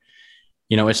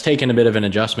 it's taken a bit of an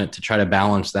adjustment to try to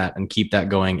balance that and keep that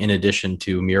going in addition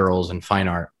to murals and fine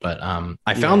art. But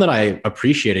I found that I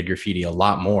appreciated graffiti a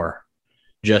lot more.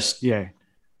 Just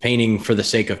painting for the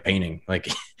sake of painting. Like,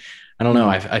 I don't know.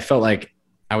 I felt like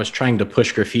I was trying to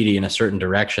push graffiti in a certain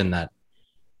direction that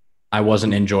I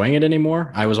wasn't enjoying it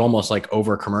anymore. I was almost like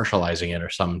over commercializing it or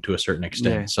something to a certain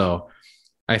extent. Yeah. So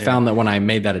I found that when I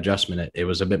made that adjustment, it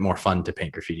was a bit more fun to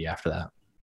paint graffiti after that.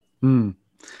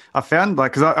 I found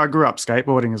because I grew up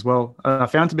skateboarding as well. I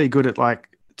found to be good at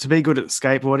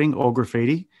skateboarding or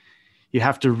graffiti, you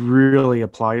have to really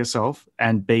apply yourself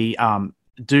and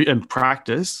do and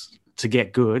practice to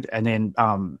get good, and then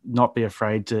not be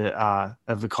afraid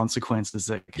of the consequences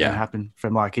that can happen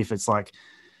from like if it's like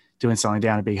doing something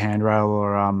down a big handrail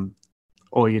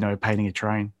or painting a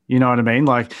train. You know what I mean?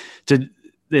 Like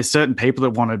there's certain people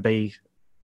that want to be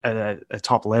at a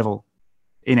top level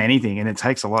in anything, and it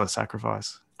takes a lot of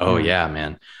sacrifice. Oh yeah,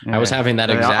 man. Yeah. I was having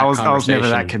that exact conversation. I was never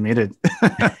that committed.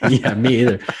 Yeah, me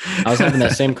either. I was having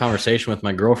that same conversation with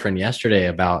my girlfriend yesterday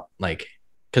about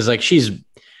because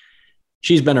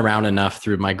she's been around enough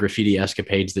through my graffiti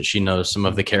escapades that she knows some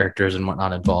of the characters and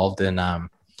whatnot involved. And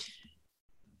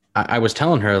I was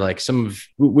telling her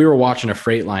we were watching a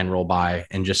freight line roll by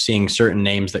and just seeing certain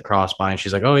names that cross by, and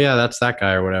she's like, "Oh yeah, that's that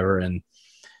guy," or whatever. And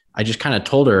I just kind of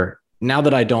told her, now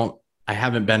that I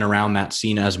haven't been around that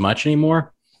scene as much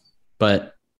anymore,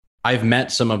 but I've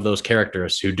met some of those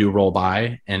characters who do roll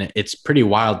by, and it's pretty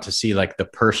wild to see like the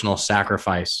personal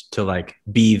sacrifice to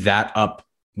be that up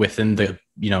within the,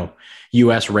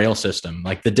 US rail system,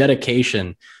 like the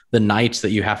dedication, the nights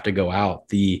that you have to go out,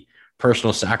 the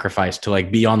personal sacrifice to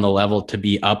be on the level to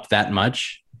be up that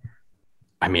much.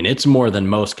 I mean, it's more than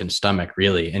most can stomach,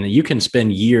 really. And you can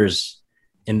spend years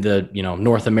in the,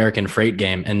 North American freight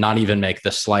game and not even make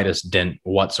the slightest dent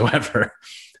whatsoever.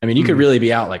 I mean, you could really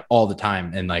be out like all the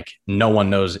time and like no one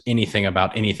knows anything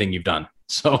about anything you've done.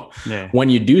 So when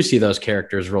you do see those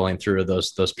characters rolling through,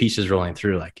 those pieces rolling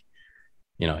through, like,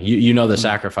 the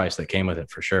sacrifice that came with it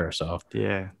for sure. So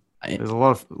there's a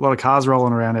lot of cars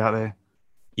rolling around out there.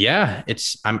 Yeah,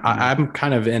 I'm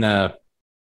kind of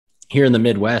here in the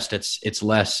Midwest. It's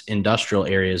less industrial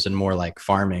areas and more like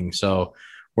farming. So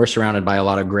we're surrounded by a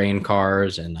lot of grain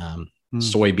cars and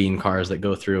soybean cars that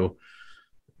go through.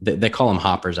 They call them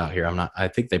hoppers out here. I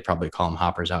think they probably call them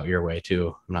hoppers out your way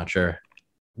too. I'm not sure.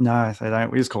 No, they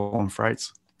don't. We just call them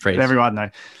freights. Freights. But everyone know.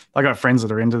 I got friends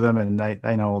that are into them and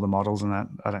they know all the models and that.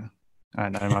 I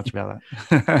don't know much about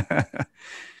that.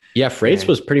 Yeah, freights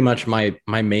was pretty much my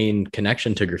main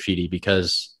connection to graffiti,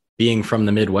 because being from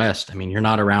the Midwest, I mean, you're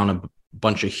not around a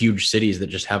bunch of huge cities that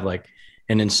just have like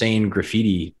an insane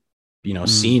graffiti,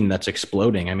 scene that's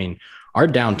exploding. I mean, our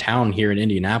downtown here in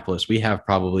Indianapolis, we have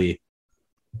probably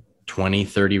 20,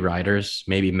 30 riders,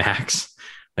 maybe max.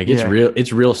 Like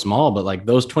it's real small, but like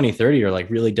those 20, 30 are like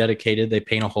really dedicated. They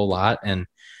paint a whole lot. And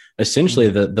essentially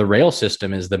the rail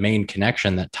system is the main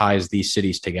connection that ties these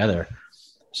cities together.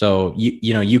 So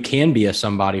you can be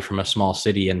somebody from a small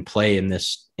city and play in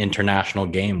this international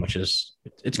game, which is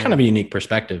it's kind of a unique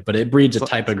perspective, but it breeds a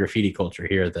type of graffiti culture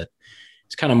here that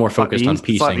it's kind of more focused on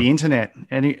piecing. It's like the internet,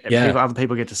 and other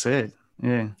people get to see it.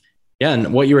 Yeah, yeah,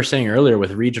 and what you were saying earlier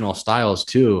with regional styles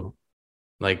too,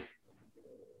 like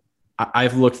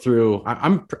I've looked through.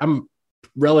 I'm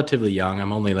relatively young.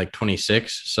 I'm only like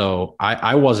 26, so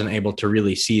I wasn't able to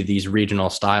really see these regional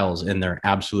styles in their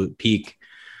absolute peak.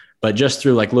 But just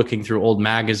through like looking through old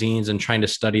magazines and trying to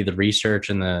study the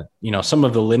research and the, some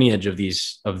of the lineage of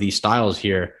these styles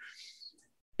here,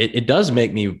 it does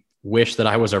make me wish that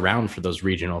I was around for those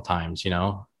regional times,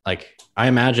 like I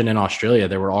imagine in Australia,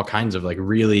 there were all kinds of like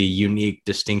really unique,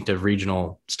 distinctive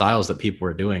regional styles that people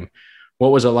were doing.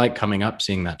 What was it like coming up,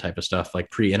 seeing that type of stuff, like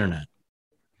pre-internet?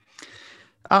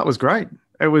 It was great.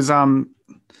 It was, I don't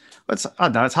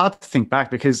know, it's hard to think back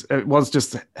because it was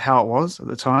just how it was at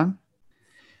the time.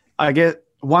 I get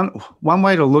one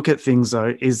way to look at things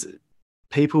though is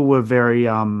people were very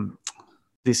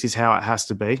this is how it has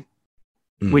to be,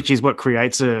 which is what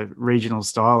creates a regional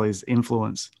style is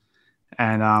influence,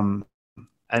 and I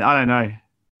don't know,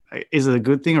 is it a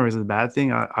good thing or is it a bad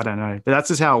thing? I don't know, but that's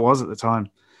just how it was at the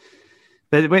time.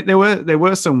 But there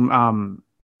were some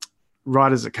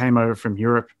writers that came over from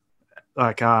Europe,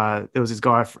 like there was this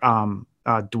guy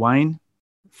Dwayne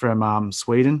from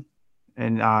Sweden.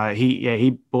 And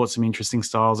he brought some interesting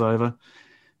styles over.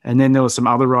 And then there were some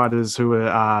other writers who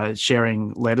were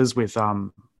sharing letters with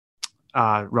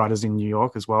writers in New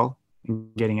York as well,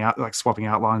 and getting out, like swapping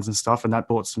outlines and stuff. And that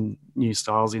brought some new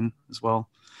styles in as well.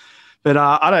 But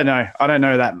I don't know. I don't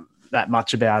know that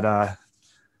much about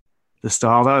the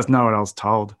style. That was not what I was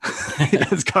told.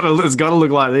 It's got to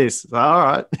look like this. All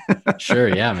right. Sure.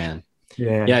 Yeah, man.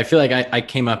 Yeah. Yeah. I feel like I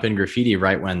came up in graffiti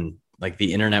right when like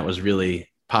the internet was really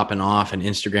popping off and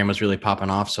Instagram was really popping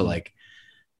off. So like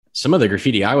some of the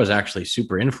graffiti I was actually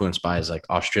super influenced by is like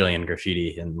Australian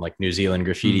graffiti and like New Zealand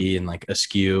graffiti and like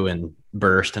Askew and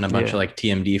Burst and a bunch of like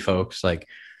TMD folks. Like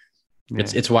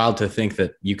it's wild to think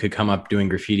that you could come up doing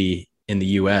graffiti in the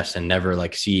US and never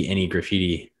like see any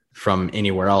graffiti from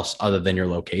anywhere else other than your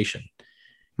location,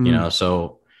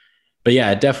 So, but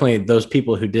yeah, definitely those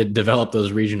people who did develop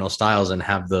those regional styles and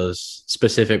have those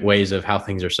specific ways of how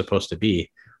things are supposed to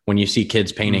be. When you see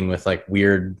kids painting with like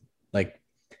weird, like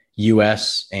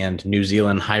US and New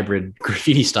Zealand hybrid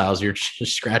graffiti styles, you're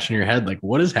just scratching your head. Like,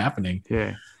 what is happening?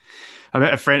 Yeah. I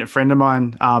met a friend of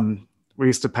mine. We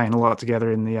used to paint a lot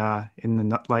together in the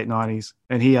late 90s,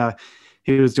 and he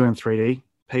was doing 3D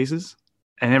pieces,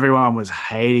 and everyone was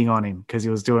hating on him because he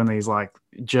was doing these like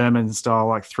German style,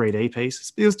 like 3D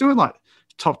pieces. He was doing like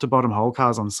top to bottom whole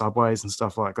cars on subways and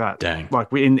stuff like that. Dang.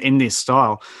 Like in this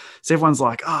style. So everyone's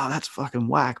like, oh, that's fucking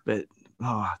whack, but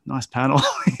nice panel.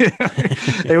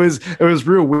 It was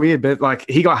real weird, but like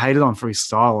he got hated on for his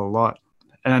style a lot.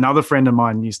 And another friend of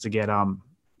mine used to get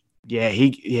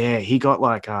he got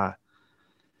like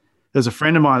there's a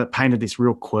friend of mine that painted this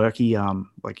real quirky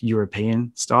like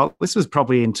European style. This was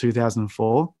probably in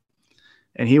 2004.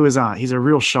 And he was he's a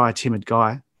real shy, timid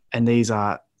guy. And these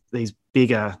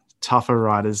bigger, tougher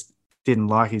riders didn't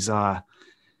like his style,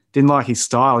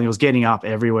 and he was getting up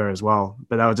everywhere as well.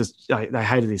 But they were just they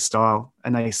hated his style,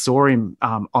 and they saw him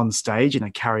on stage in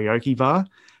a karaoke bar,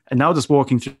 and they were just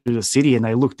walking through the city, and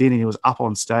they looked in, and he was up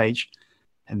on stage,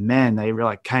 and man, they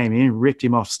like came in, ripped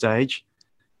him off stage,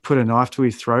 put a knife to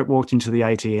his throat, walked into the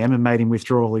ATM, and made him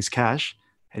withdraw all his cash,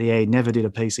 And he never did a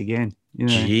piece again. You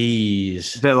know?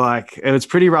 Jeez. But like, it was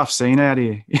pretty rough scene out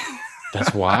here.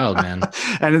 That's wild, man.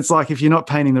 And it's like, if you're not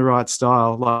painting the right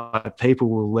style, like people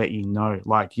will let you know,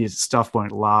 like your stuff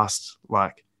won't last.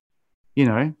 Like, you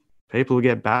know, people will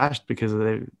get bashed because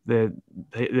they're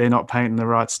not painting the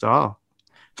right style.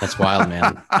 That's wild,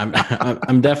 man.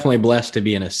 I'm definitely blessed to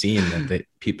be in a scene that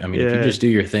people. I mean, if you just do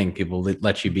your thing, people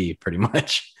let you be pretty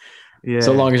much. Yeah.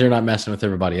 So long as you're not messing with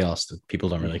everybody else, people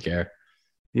don't really care.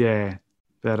 Yeah,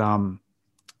 but anyway.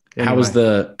 How was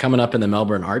the coming up in the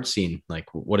Melbourne art scene?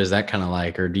 Like, what is that kind of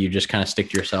like, or do you just kind of stick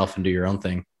to yourself and do your own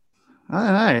thing?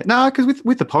 I don't know. No, because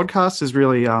with the podcast has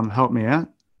really helped me out,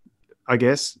 I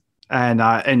guess,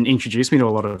 and introduced me to a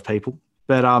lot of people.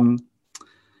 But I don't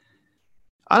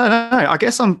know. I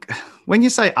guess when you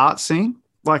say art scene,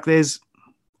 like there's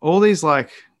all these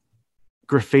like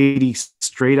graffiti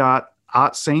street art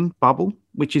scene bubble,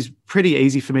 which is pretty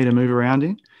easy for me to move around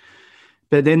in.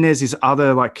 But then there's this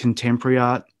other like contemporary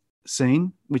art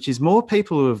scene, which is more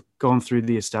people who have gone through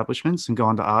the establishments and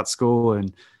gone to art school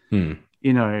and,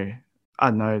 you know, I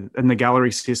don't know, and the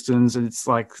gallery systems. And it's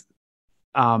like,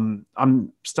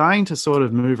 I'm starting to sort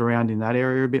of move around in that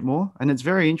area a bit more. And it's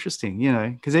very interesting, you know,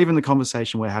 because even the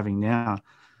conversation we're having now,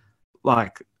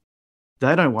 like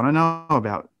they don't want to know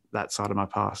about that side of my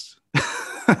past.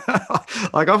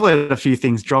 Like I've let a few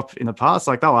things drop in the past.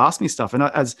 Like they'll ask me stuff and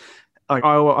I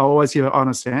always give an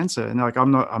honest answer, and like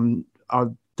I'm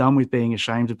done with being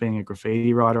ashamed of being a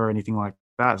graffiti writer or anything like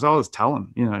that. So I'll just tell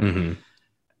them, you know,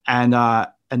 and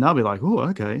they'll be like, "Oh,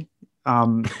 okay,"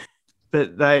 but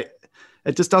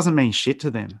it just doesn't mean shit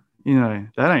to them, you know.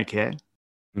 They don't care,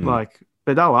 like,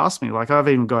 but they'll ask me. Like I've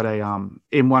even got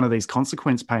in one of these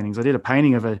consequence paintings, I did a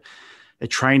painting of a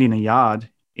train in a yard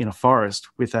in a forest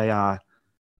with some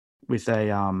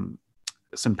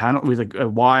panel with a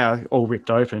wire all ripped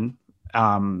open.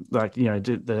 Like, you know,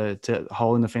 the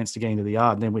hole in the fence to get into the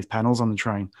yard, and then with panels on the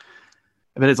train.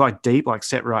 But it's like deep, like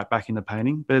set right back in the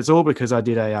painting. But it's all because I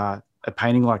did a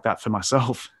painting like that for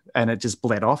myself, and it just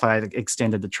bled off. I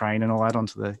extended the train and all that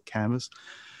onto the canvas.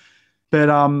 But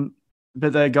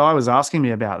the guy was asking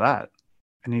me about that,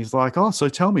 and he's like, "Oh, so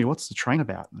tell me, what's the train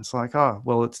about?" And it's like, "Oh,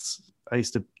 well, I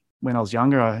used to, when I was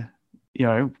younger, I, you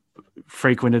know,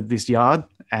 frequented this yard,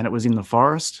 and it was in the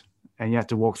forest." And you had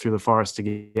to walk through the forest to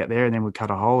get there, and then we'd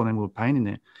cut a hole, and then we'd paint in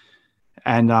there.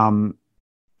 And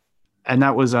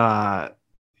that was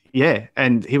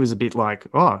and he was a bit like,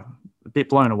 a bit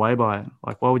blown away by it.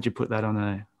 Like, why would you put that on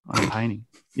a painting?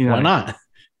 You know, why not?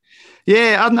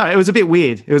 Yeah, I don't know. It was a bit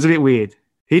weird.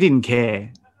 He didn't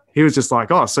care. He was just like,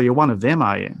 "Oh, so you're one of them,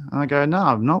 are you?" And I go, "No,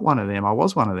 I'm not one of them. I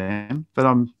was one of them, but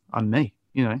I'm me."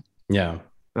 You know. Yeah.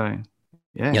 So.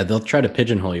 Yeah, they'll try to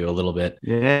pigeonhole you a little bit.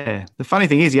 Yeah. The funny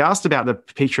thing is, he asked about the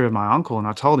picture of my uncle, and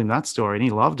I told him that story, and he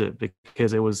loved it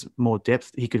because there was more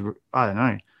depth. He could, I don't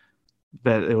know,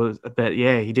 but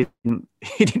yeah, he didn't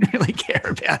really care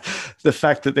about the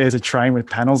fact that there's a train with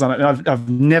panels on it. And I've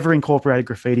never incorporated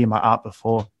graffiti in my art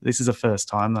before. This is the first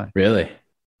time though. Really?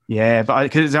 Yeah,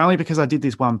 but it's only because I did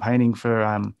this one painting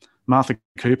for Martha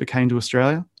Cooper came to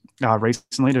Australia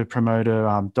recently to promote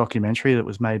a documentary that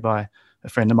was made by a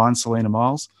friend of mine, Selena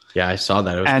Miles. Yeah, I saw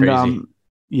that. It was crazy.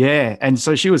 Yeah. And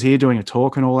so she was here doing a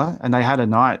talk and all that. And they had a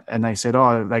night and they said,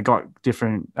 they got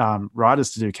different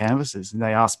writers to do canvases. And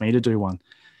they asked me to do one.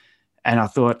 And I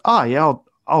thought, yeah,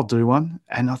 I'll do one.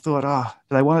 And I thought,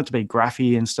 they want it to be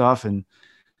graphy and stuff. And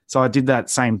so I did that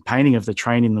same painting of the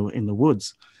train in the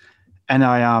woods. And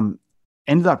I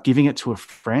ended up giving it to a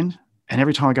friend. And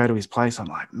every time I go to his place, I'm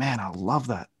like, man, I love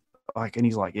that. Like, and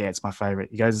he's like, yeah, it's my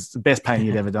favorite. He goes, it's the best painting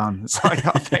you've ever done. It's like,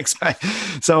 oh, thanks, mate.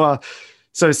 So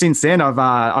since then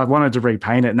I wanted to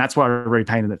repaint it, and that's why I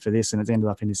repainted it for this, and it's ended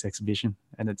up in this exhibition.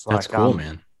 And it's like, that's cool,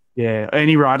 man. Yeah.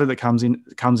 Any writer that comes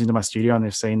into my studio and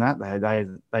they've seen that,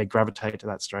 they gravitate to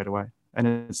that straight away.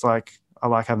 And it's like, I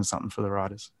like having something for the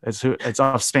writers.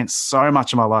 I've spent so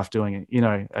much of my life doing it. You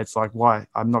know, it's like, why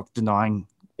I'm not denying.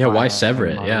 Yeah. Why sever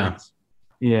it? Yeah.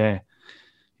 Yeah.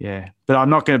 Yeah, but I'm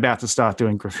not about to start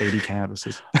doing graffiti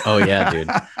canvases. Oh yeah, dude.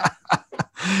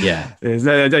 Yeah,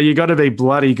 you got to be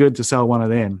bloody good to sell one of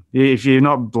them. If you're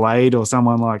not Blade or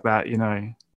someone like that, you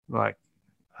know, like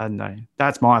I don't know.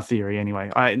 That's my theory anyway.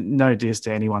 No diss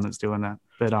to anyone that's doing that,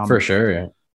 but for sure. Yeah.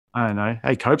 I don't know.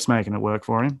 Hey, Cope's making it work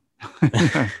for him.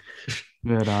 But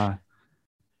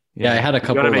yeah, I had a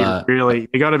couple.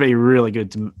 You got to be really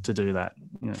good to do that.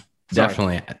 You know,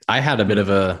 definitely. I had a bit of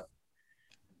a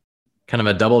kind of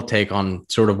a double take on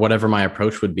sort of whatever my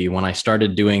approach would be when I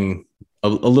started doing a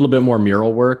little bit more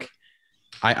mural work.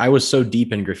 I was so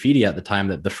deep in graffiti at the time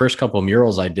that the first couple of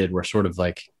murals I did were sort of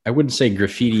like, I wouldn't say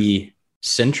graffiti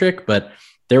centric, but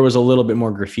there was a little bit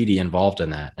more graffiti involved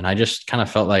in that. And I just kind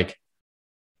of felt like,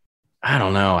 I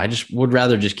don't know. I just would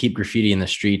rather just keep graffiti in the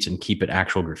streets and keep it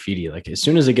actual graffiti. Like as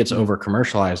soon as it gets over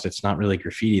commercialized, it's not really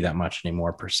graffiti that much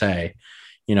anymore per se.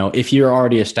 You know, if you're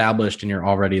already established and you're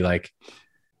already like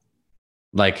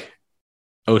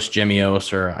Os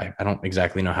Gemios, or I don't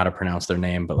exactly know how to pronounce their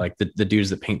name, but like the dudes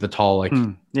that paint the tall, like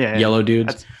yellow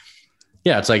dudes.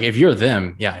 Yeah. It's like, if you're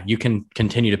them, yeah, you can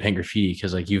continue to paint graffiti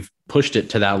because like you've pushed it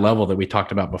to that level that we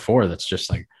talked about before. That's just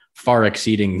like far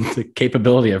exceeding the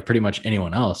capability of pretty much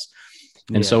anyone else.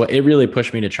 And so it really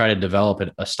pushed me to try to develop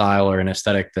a style or an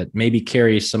aesthetic that maybe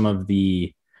carries some of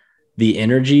the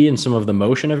energy and some of the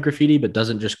motion of graffiti, but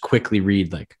doesn't just quickly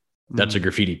read like that's a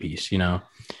graffiti piece, you know?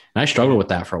 And I struggled with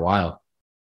that for a while.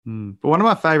 But one of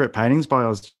my favorite paintings by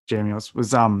Os Gemios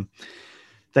was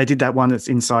they did that one that's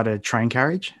inside a train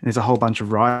carriage. There's a whole bunch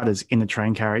of riders in the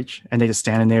train carriage, and they're just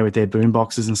standing there with their boom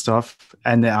boxes and stuff.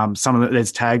 And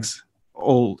there's tags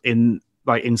all in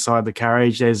like inside the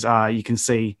carriage. There's you can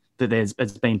see that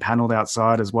it's been paneled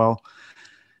outside as well.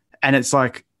 And it's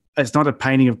like, it's not a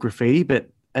painting of graffiti, but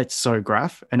it's so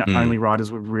graph, and only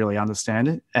writers would really understand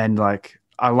it. And like,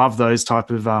 I love those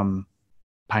type of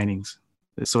paintings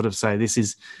that sort of say this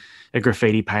is a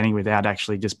graffiti painting without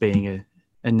actually just being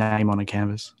a name on a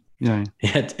canvas. You know?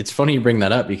 Yeah, it's funny you bring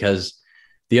that up because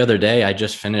the other day I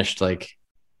just finished like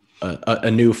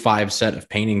a new 5 set of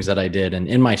paintings that I did. And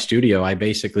in my studio,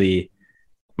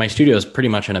 my studio is pretty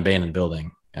much an abandoned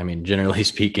building. I mean, generally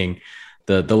speaking,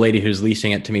 the lady who's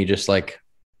leasing it to me, just like,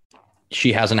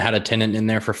 she hasn't had a tenant in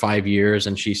there for 5 years.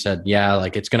 And she said, yeah,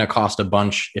 like it's going to cost a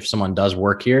bunch if someone does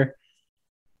work here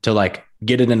to like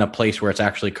get it in a place where it's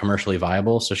actually commercially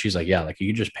viable. So she's like, yeah, like you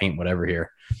can just paint whatever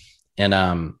here. And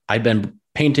I've been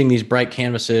painting these bright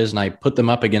canvases and I put them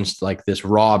up against like this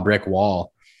raw brick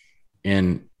wall.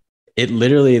 And it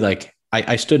literally like,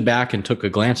 I stood back and took a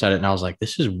glance at it and I was like,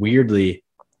 this is weirdly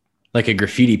like a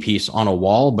graffiti piece on a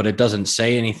wall, but it doesn't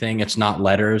say anything. It's not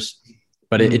letters,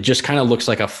 but it just kind of looks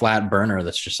like a flat burner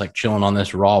that's just like chilling on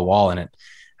this raw wall. And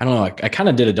I don't know, I kind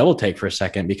of did a double take for a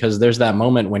second because there's that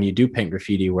moment when you do paint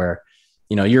graffiti where,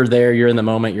 you know, you're there, you're in the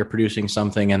moment, you're producing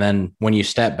something. And then when you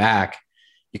step back,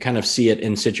 you kind of see it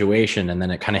in situation. And then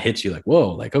it kind of hits you like, whoa,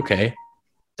 like, okay,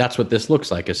 that's what this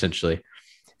looks like essentially.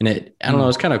 And I don't know,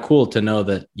 it's kind of cool to know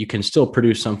that you can still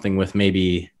produce something with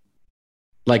maybe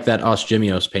like that Os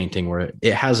Gemios painting where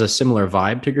it has a similar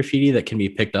vibe to graffiti that can be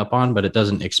picked up on, but it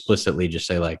doesn't explicitly just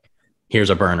say like, here's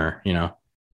a burner, you know?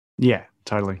 Yeah,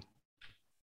 totally.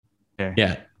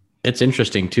 Yeah. It's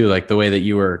interesting too. Like the way that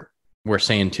you were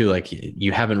saying too, like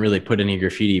you haven't really put any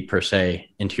graffiti per se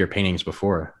into your paintings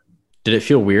before. Did it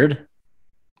feel weird?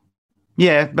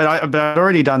 Yeah, but I'd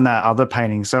already done that other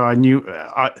painting. So I knew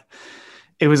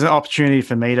it was an opportunity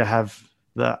for me to have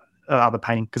the other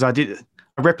painting because I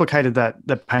replicated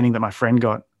the painting that my friend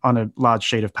got on a large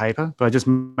sheet of paper, but I just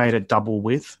made it double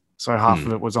width. So half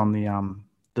of it was on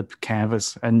the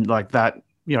canvas, and like that,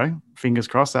 you know, fingers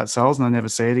crossed that sells and I never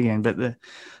see it again. But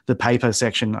the paper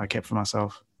section I kept for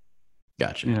myself.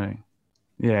 Gotcha. You know,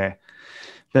 yeah.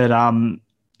 But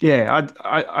yeah,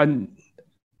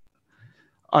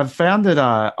 I've found that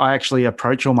I actually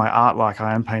approach all my art like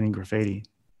I am painting graffiti,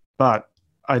 but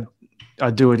I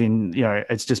do it in, you know,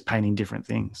 it's just painting different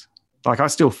things. Like I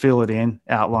still fill it in,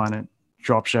 outline it,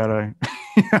 drop shadow,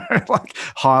 you know, like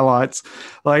highlights,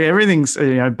 like everything's,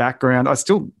 you know, background. I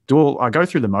still I go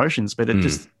through the motions, but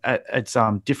it's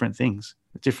different things,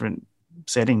 different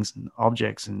settings and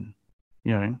objects. And,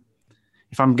 you know,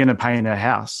 if I'm going to paint a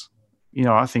house, you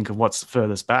know, I think of what's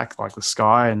furthest back, like the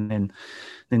sky, and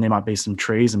then there might be some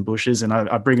trees and bushes, and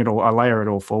I layer it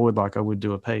all forward like I would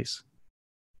do a piece.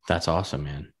 That's awesome,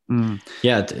 man.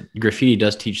 Yeah, graffiti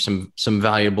does teach some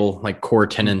valuable like core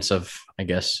tenets of, I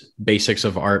guess, basics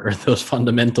of art or those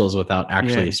fundamentals without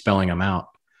actually spelling them out.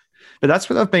 But that's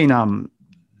what I've been,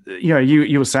 you know,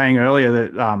 you were saying earlier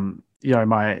that, you know,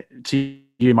 my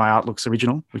art looks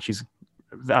original, which is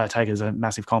I take as a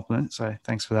massive compliment. So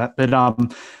thanks for that. But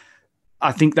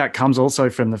I think that comes also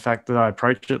from the fact that I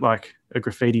approach it like a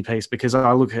graffiti piece, because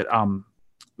I look at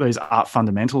those art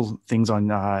fundamental things on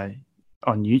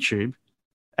YouTube.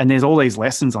 And there's all these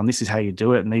lessons on this is how you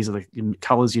do it, and these are the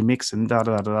colors you mix, and da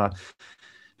da da da.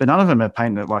 But none of them are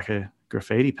painted like a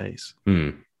graffiti piece.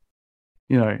 You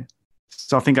know,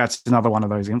 so I think that's another one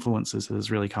of those influences that has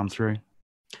really come through.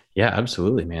 Yeah,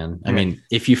 absolutely, man. I mean,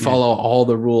 if you follow all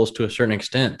the rules to a certain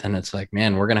extent, then it's like,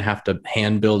 man, we're gonna have to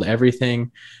hand build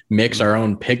everything, mix our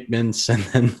own pigments, and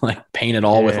then like paint it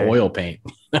all with oil paint.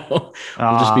 We'll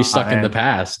just be stuck in the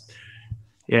past.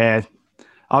 Yeah.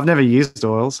 I've never used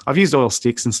oils. I've used oil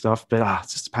sticks and stuff, but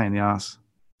it's just a pain in the ass.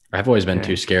 I've always been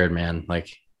too scared, man.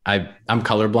 Like I'm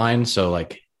colorblind, so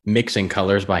like mixing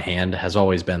colors by hand has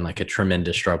always been like a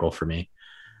tremendous struggle for me.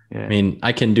 Yeah. I mean,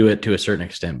 I can do it to a certain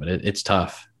extent, but it's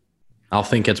tough. I'll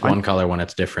think it's one color when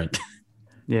it's different.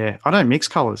 Yeah, I don't mix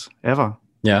colors ever.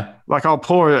 Yeah. Like I'll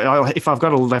pour if I've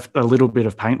got a little bit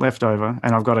of paint left over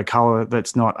and I've got a color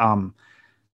that's not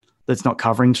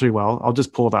covering too well, I'll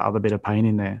just pour that other bit of paint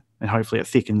in there and hopefully it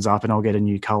thickens up and I'll get a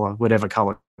new color, whatever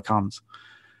color comes.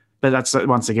 But that's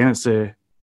once again, it's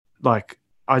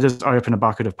I just open a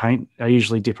bucket of paint. I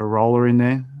usually dip a roller in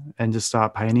there and just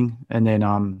start painting, and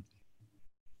then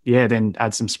then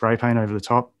add some spray paint over the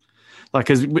top. Like,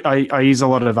 because I use a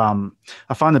lot of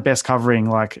I find the best covering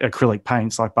like acrylic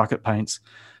paints, like bucket paints,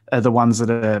 are the ones that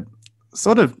are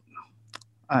sort of,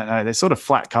 I don't know, they're sort of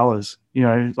flat colors, you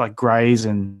know, like grays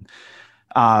and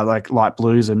like light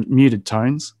blues and muted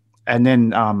tones. And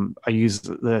then I use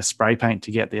the spray paint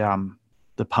to get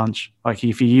the punch. Like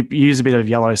if you use a bit of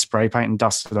yellow spray paint and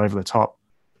dust it over the top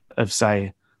of,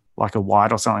 say, like a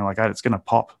white or something like that, it's going to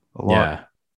pop a lot. Yeah.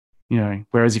 You know,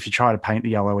 whereas if you try to paint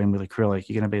the yellow in with acrylic,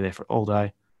 you're going to be there for all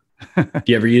day. Do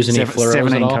you ever use any fluoros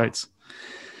 17 at all? coats.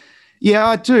 Yeah,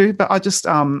 I do, but I just they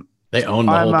own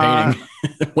the whole painting.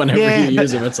 Whenever you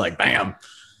use them, it's like bam.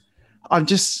 I'm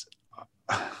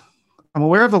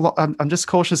aware of I'm just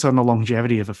cautious on the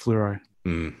longevity of a fluoro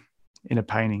in a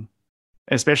painting,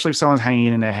 especially if someone's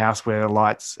hanging in their house where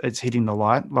it's hitting the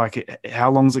light. Like,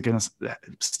 how long is it going to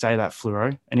stay that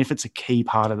fluoro? And if it's a key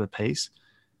part of the piece,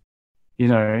 you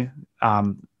know,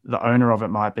 the owner of it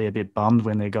might be a bit bummed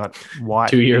when they got white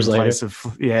 2 years later. Place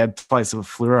of a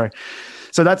fluoro.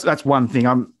 So that's one thing.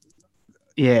 I'm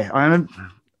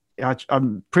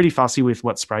pretty fussy with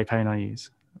what spray paint I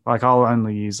use. Like, I'll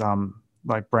only use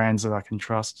like brands that I can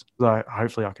trust. Like,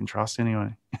 hopefully I can trust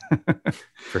anyway.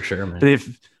 For sure, man.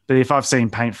 But if I've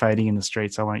seen paint fading in the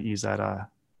streets, I won't use that.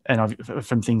 And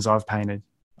from things I've painted,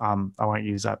 I won't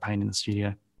use that paint in the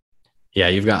studio. Yeah,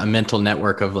 you've got a mental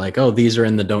network of like, oh, these are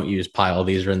in the don't use pile.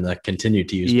 These are in the continue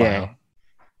to use pile.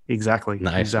 Exactly.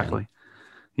 Nice, exactly. Man.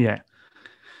 Yeah.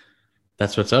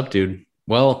 That's what's up, dude.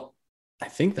 Well, I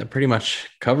think that pretty much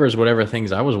covers whatever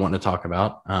things I was wanting to talk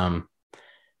about.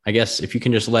 I guess if you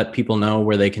can just let people know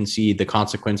where they can see the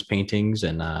Consequence paintings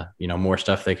and, more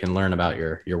stuff they can learn about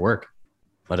your work,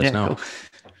 let us know. Cool.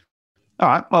 All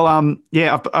right. Well,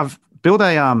 I've built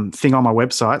a thing on my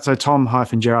website, so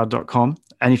tom-gerard.com.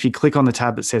 And if you click on the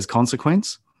tab that says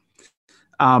Consequence,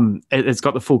 it's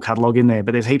got the full catalog in there,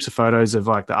 but there's heaps of photos of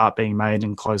like the art being made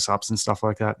and close-ups and stuff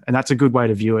like that. And that's a good way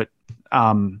to view it.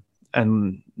 And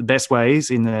the best way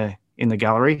is in the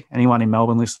gallery. Anyone in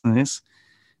Melbourne listening to this,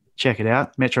 check it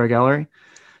out, Metro Gallery.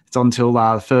 It's on until the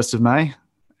 1st of May.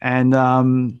 And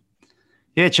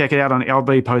check it out. I'll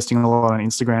be posting a lot on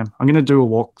Instagram. I'm going to do a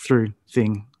walkthrough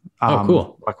thing.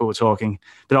 Cool. Like we were talking,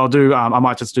 but I'll do, I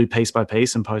might just do piece by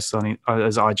piece and post on it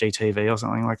as IGTV or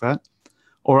something like that.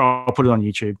 Or I'll put it on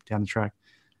YouTube down the track.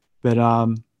 But I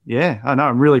know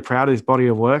I'm really proud of this body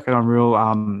of work, and I'm real,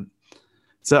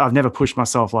 so I've never pushed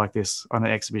myself like this on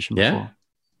an exhibition before,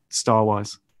 style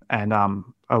wise. And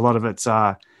a lot of it's,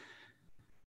 I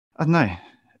don't know,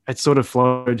 it sort of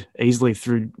flowed easily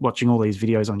through watching all these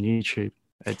videos on YouTube.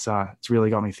 It's really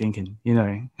got me thinking, you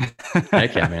know.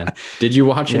 Heck yeah, man. Did you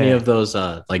watch any of those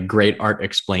like great art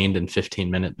explained in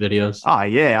 15-minute videos? Oh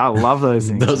yeah, I love those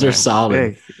things. Those are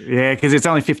solid. Yeah, because it's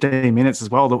only 15 minutes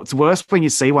as well. It's worse when you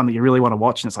see one that you really want to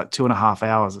watch and it's like 2.5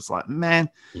 hours. It's like, man.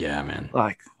 Yeah, man.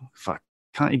 Like, fuck,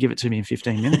 can't you give it to me in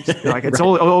 15 minutes? Like, it's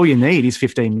right. all you need is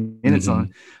 15 minutes on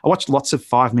it. I watched lots of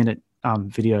 5-minute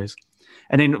videos.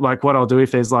 And then, like, what I'll do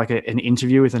if there's like an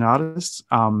interview with an artist,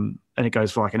 and it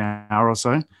goes for like an hour or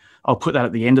so, I'll put that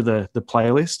at the end of the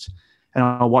playlist, and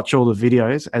I'll watch all the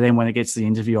videos. And then when it gets to the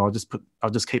interview, I'll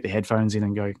just keep the headphones in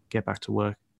and go get back to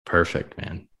work. Perfect,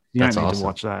 man. That's don't need to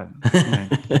watch that.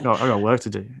 I got work to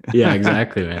do. Yeah,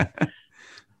 exactly, man.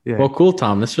 Yeah. Well, cool,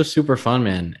 Tom. This was super fun,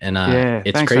 man. And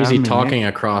it's crazy talking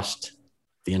across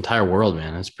the entire world,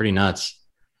 man. It's pretty nuts.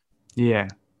 Yeah,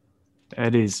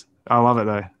 it is. I love it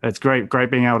though. It's great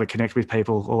being able to connect with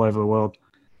people all over the world.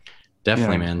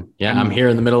 Definitely, man. Yeah, I'm here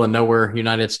in the middle of nowhere,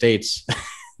 United States,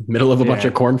 middle of a bunch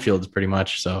of cornfields, pretty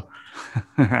much. So,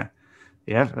 yeah,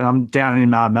 I'm down in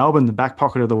Melbourne, the back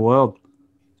pocket of the world,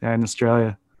 in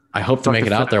Australia. I hope to make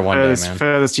it out there one day, man.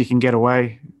 Furthest you can get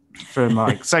away from,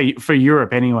 like, say, for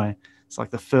Europe anyway. It's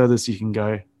like the furthest you can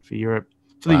go for Europe.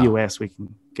 For the US, we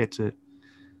can get to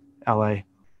LA,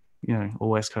 or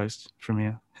West Coast from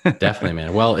here. Definitely,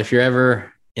 man. Well, if you're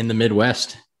ever in the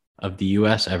Midwest of the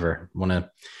US, want to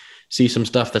see some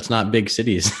stuff that's not big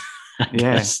cities, I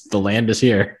guess the land is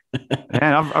here.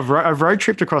 Man, I've road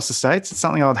tripped across the States. It's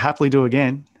something I'd happily do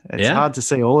again. It's hard to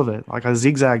see all of it. Like I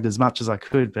zigzagged as much as I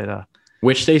could, but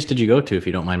which states did you go to, if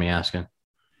you don't mind me asking?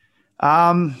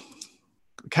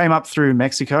 Came up through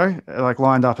Mexico, like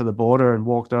lined up at the border and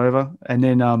walked over, and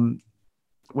then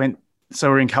went. So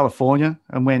we're in California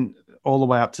and went all the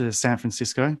way up to San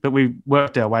Francisco. But we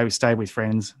worked our way. We stayed with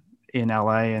friends in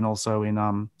LA and also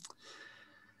in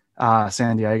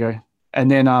San Diego,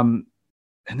 and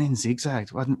then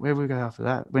zigzagged. Where did we go after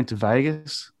that? Went to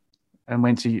Vegas and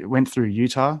went through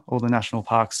Utah, all the national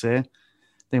parks there.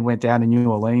 Then went down to New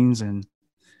Orleans and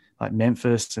like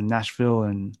Memphis and Nashville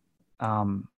and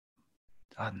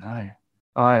I don't know.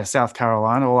 Oh, yeah, South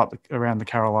Carolina, all up around the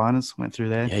Carolinas. Went through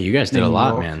there. Yeah, you guys did a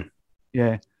lot, man.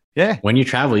 Yeah, yeah. When you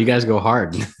travel, you guys go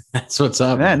hard. That's what's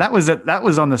up, man. That was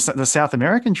on the South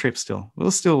American trip. Still, that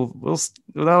was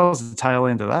the tail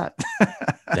end of that.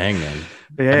 Dang, man.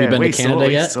 But yeah, have you been to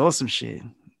Canada yet? We saw some shit.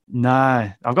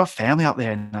 No, I've got family up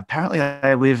there, and apparently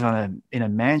they live in a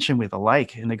mansion with a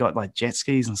lake, and they got like jet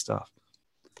skis and stuff.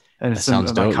 And that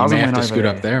sounds dope. You may have to scoot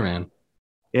up there, man.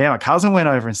 Yeah, my cousin went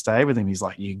over and stayed with him. He's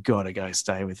like, "You got to go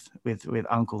stay with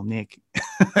Uncle Nick."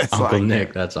 Uncle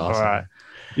Nick, that's awesome. All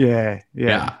right.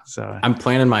 Yeah. So I'm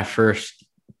planning my first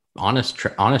honest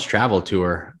travel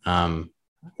tour.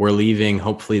 We're leaving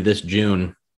hopefully this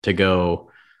June to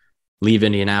leave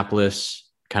Indianapolis,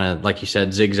 kind of like you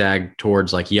said, zigzag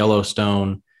towards like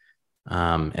Yellowstone,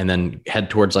 and then head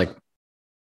towards like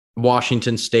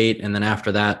Washington State, and then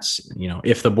after that,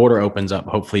 if the border opens up,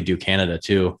 hopefully do Canada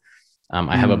too.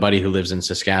 I have a buddy who lives in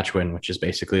Saskatchewan, which is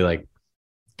basically like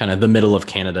kind of the middle of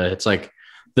Canada. It's like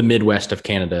the Midwest of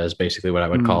Canada is basically what I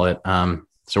would call it.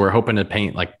 So we're hoping to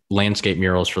paint like landscape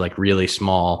murals for like really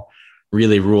small,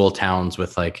 really rural towns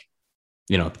with like,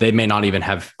 they may not even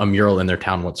have a mural in their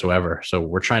town whatsoever. So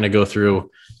we're trying to go through,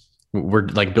 we're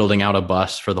like building out a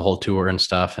bus for the whole tour and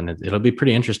stuff. And it'll be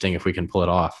pretty interesting if we can pull it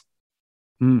off.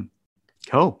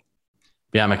 Cool.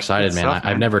 Yeah, I'm excited, man.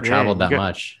 I've never traveled that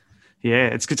much. Yeah,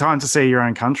 it's a good time to see your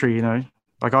own country,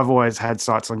 Like I've always had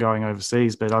sights on going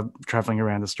overseas, but I'm traveling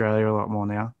around Australia a lot more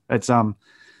now. It's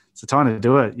the time to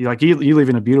do it. You live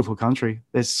in a beautiful country.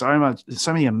 There's so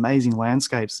many amazing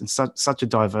landscapes and such a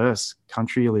diverse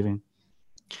country you live in.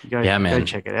 Go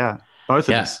check it out. Both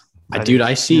of us.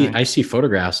 I see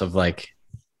photographs of like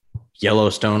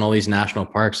Yellowstone, all these national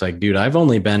parks. Like, dude, I've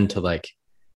only been to like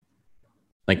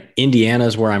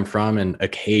Indiana's where I'm from, and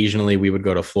occasionally we would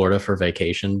go to Florida for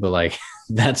vacation, but like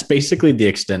that's basically the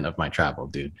extent of my travel,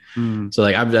 dude. So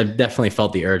like I've definitely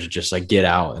felt the urge to just like get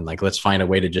out and like let's find a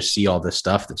way to just see all this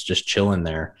stuff that's just chilling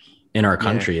there in our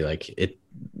country. Yeah. Like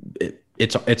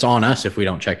it's on us if we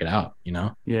don't check it out,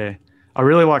 Yeah, I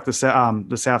really like the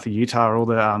south of Utah, all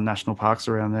the national parks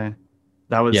around there.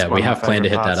 That was we have planned to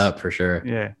hit that up for sure.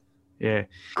 Yeah.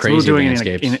 Crazy so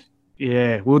landscapes.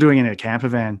 We were doing it in a camper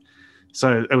van.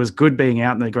 So it was good being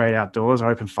out in the great outdoors,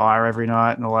 open fire every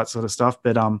night and all that sort of stuff.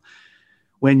 But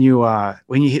when you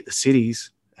hit the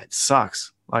cities, it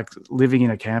sucks. Like living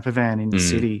in a camper van in the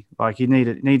city, like you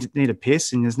need a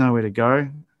piss and there's nowhere to go.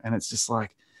 And it's just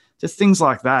things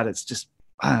like that. It's just,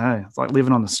 I don't know. It's like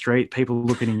living on the street, people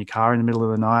looking in your car in the middle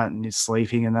of the night and you're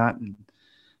sleeping and that. And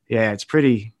yeah, it's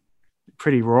pretty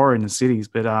raw in the cities,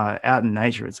 but out in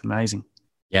nature, it's amazing.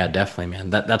 Yeah, definitely, man.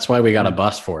 That's why we got a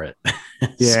bus for it.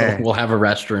 Yeah. So we'll have a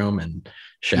restroom and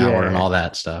shower and all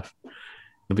that stuff.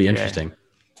 It'll be interesting.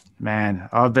 Man,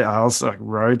 I was like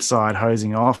roadside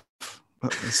hosing off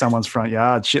someone's front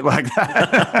yard, shit like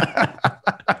that.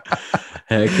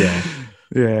 Heck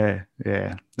yeah.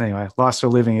 Yeah. Anyway, life's for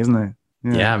living, isn't it?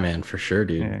 Yeah, man, for sure,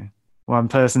 dude. Yeah. One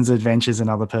person's adventures,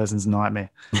 another person's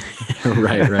nightmare.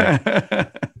 Right.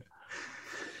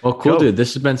 Well, cool, dude.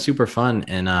 This has been super fun.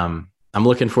 And I'm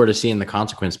looking forward to seeing the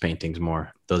Consequence paintings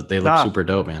more. They look super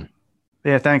dope, man.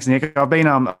 Yeah, thanks, Nick. I've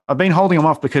been holding them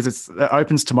off because it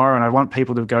opens tomorrow, and I want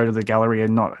people to go to the gallery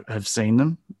and not have seen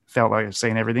them. Felt like I've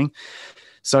seen everything.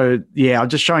 So yeah, I'm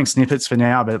just showing snippets for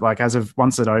now, but like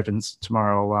once it opens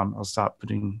tomorrow, I'll start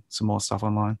putting some more stuff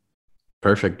online.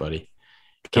 Perfect, buddy.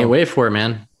 Can't wait for it,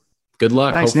 man. Good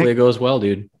luck. Thanks, hopefully Nick. It goes well,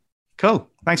 dude. Cool.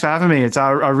 Thanks for having me.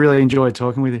 I really enjoyed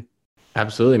talking with you.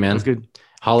 Absolutely, man. It was good.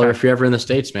 Holler if you're ever in the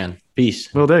States, man.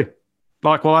 Peace. Will do.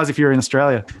 Likewise, if you're in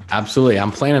Australia. Absolutely.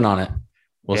 I'm planning on it.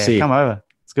 We'll see. Come over.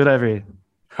 It's good over here.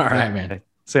 All right, man.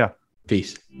 See ya.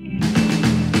 Peace.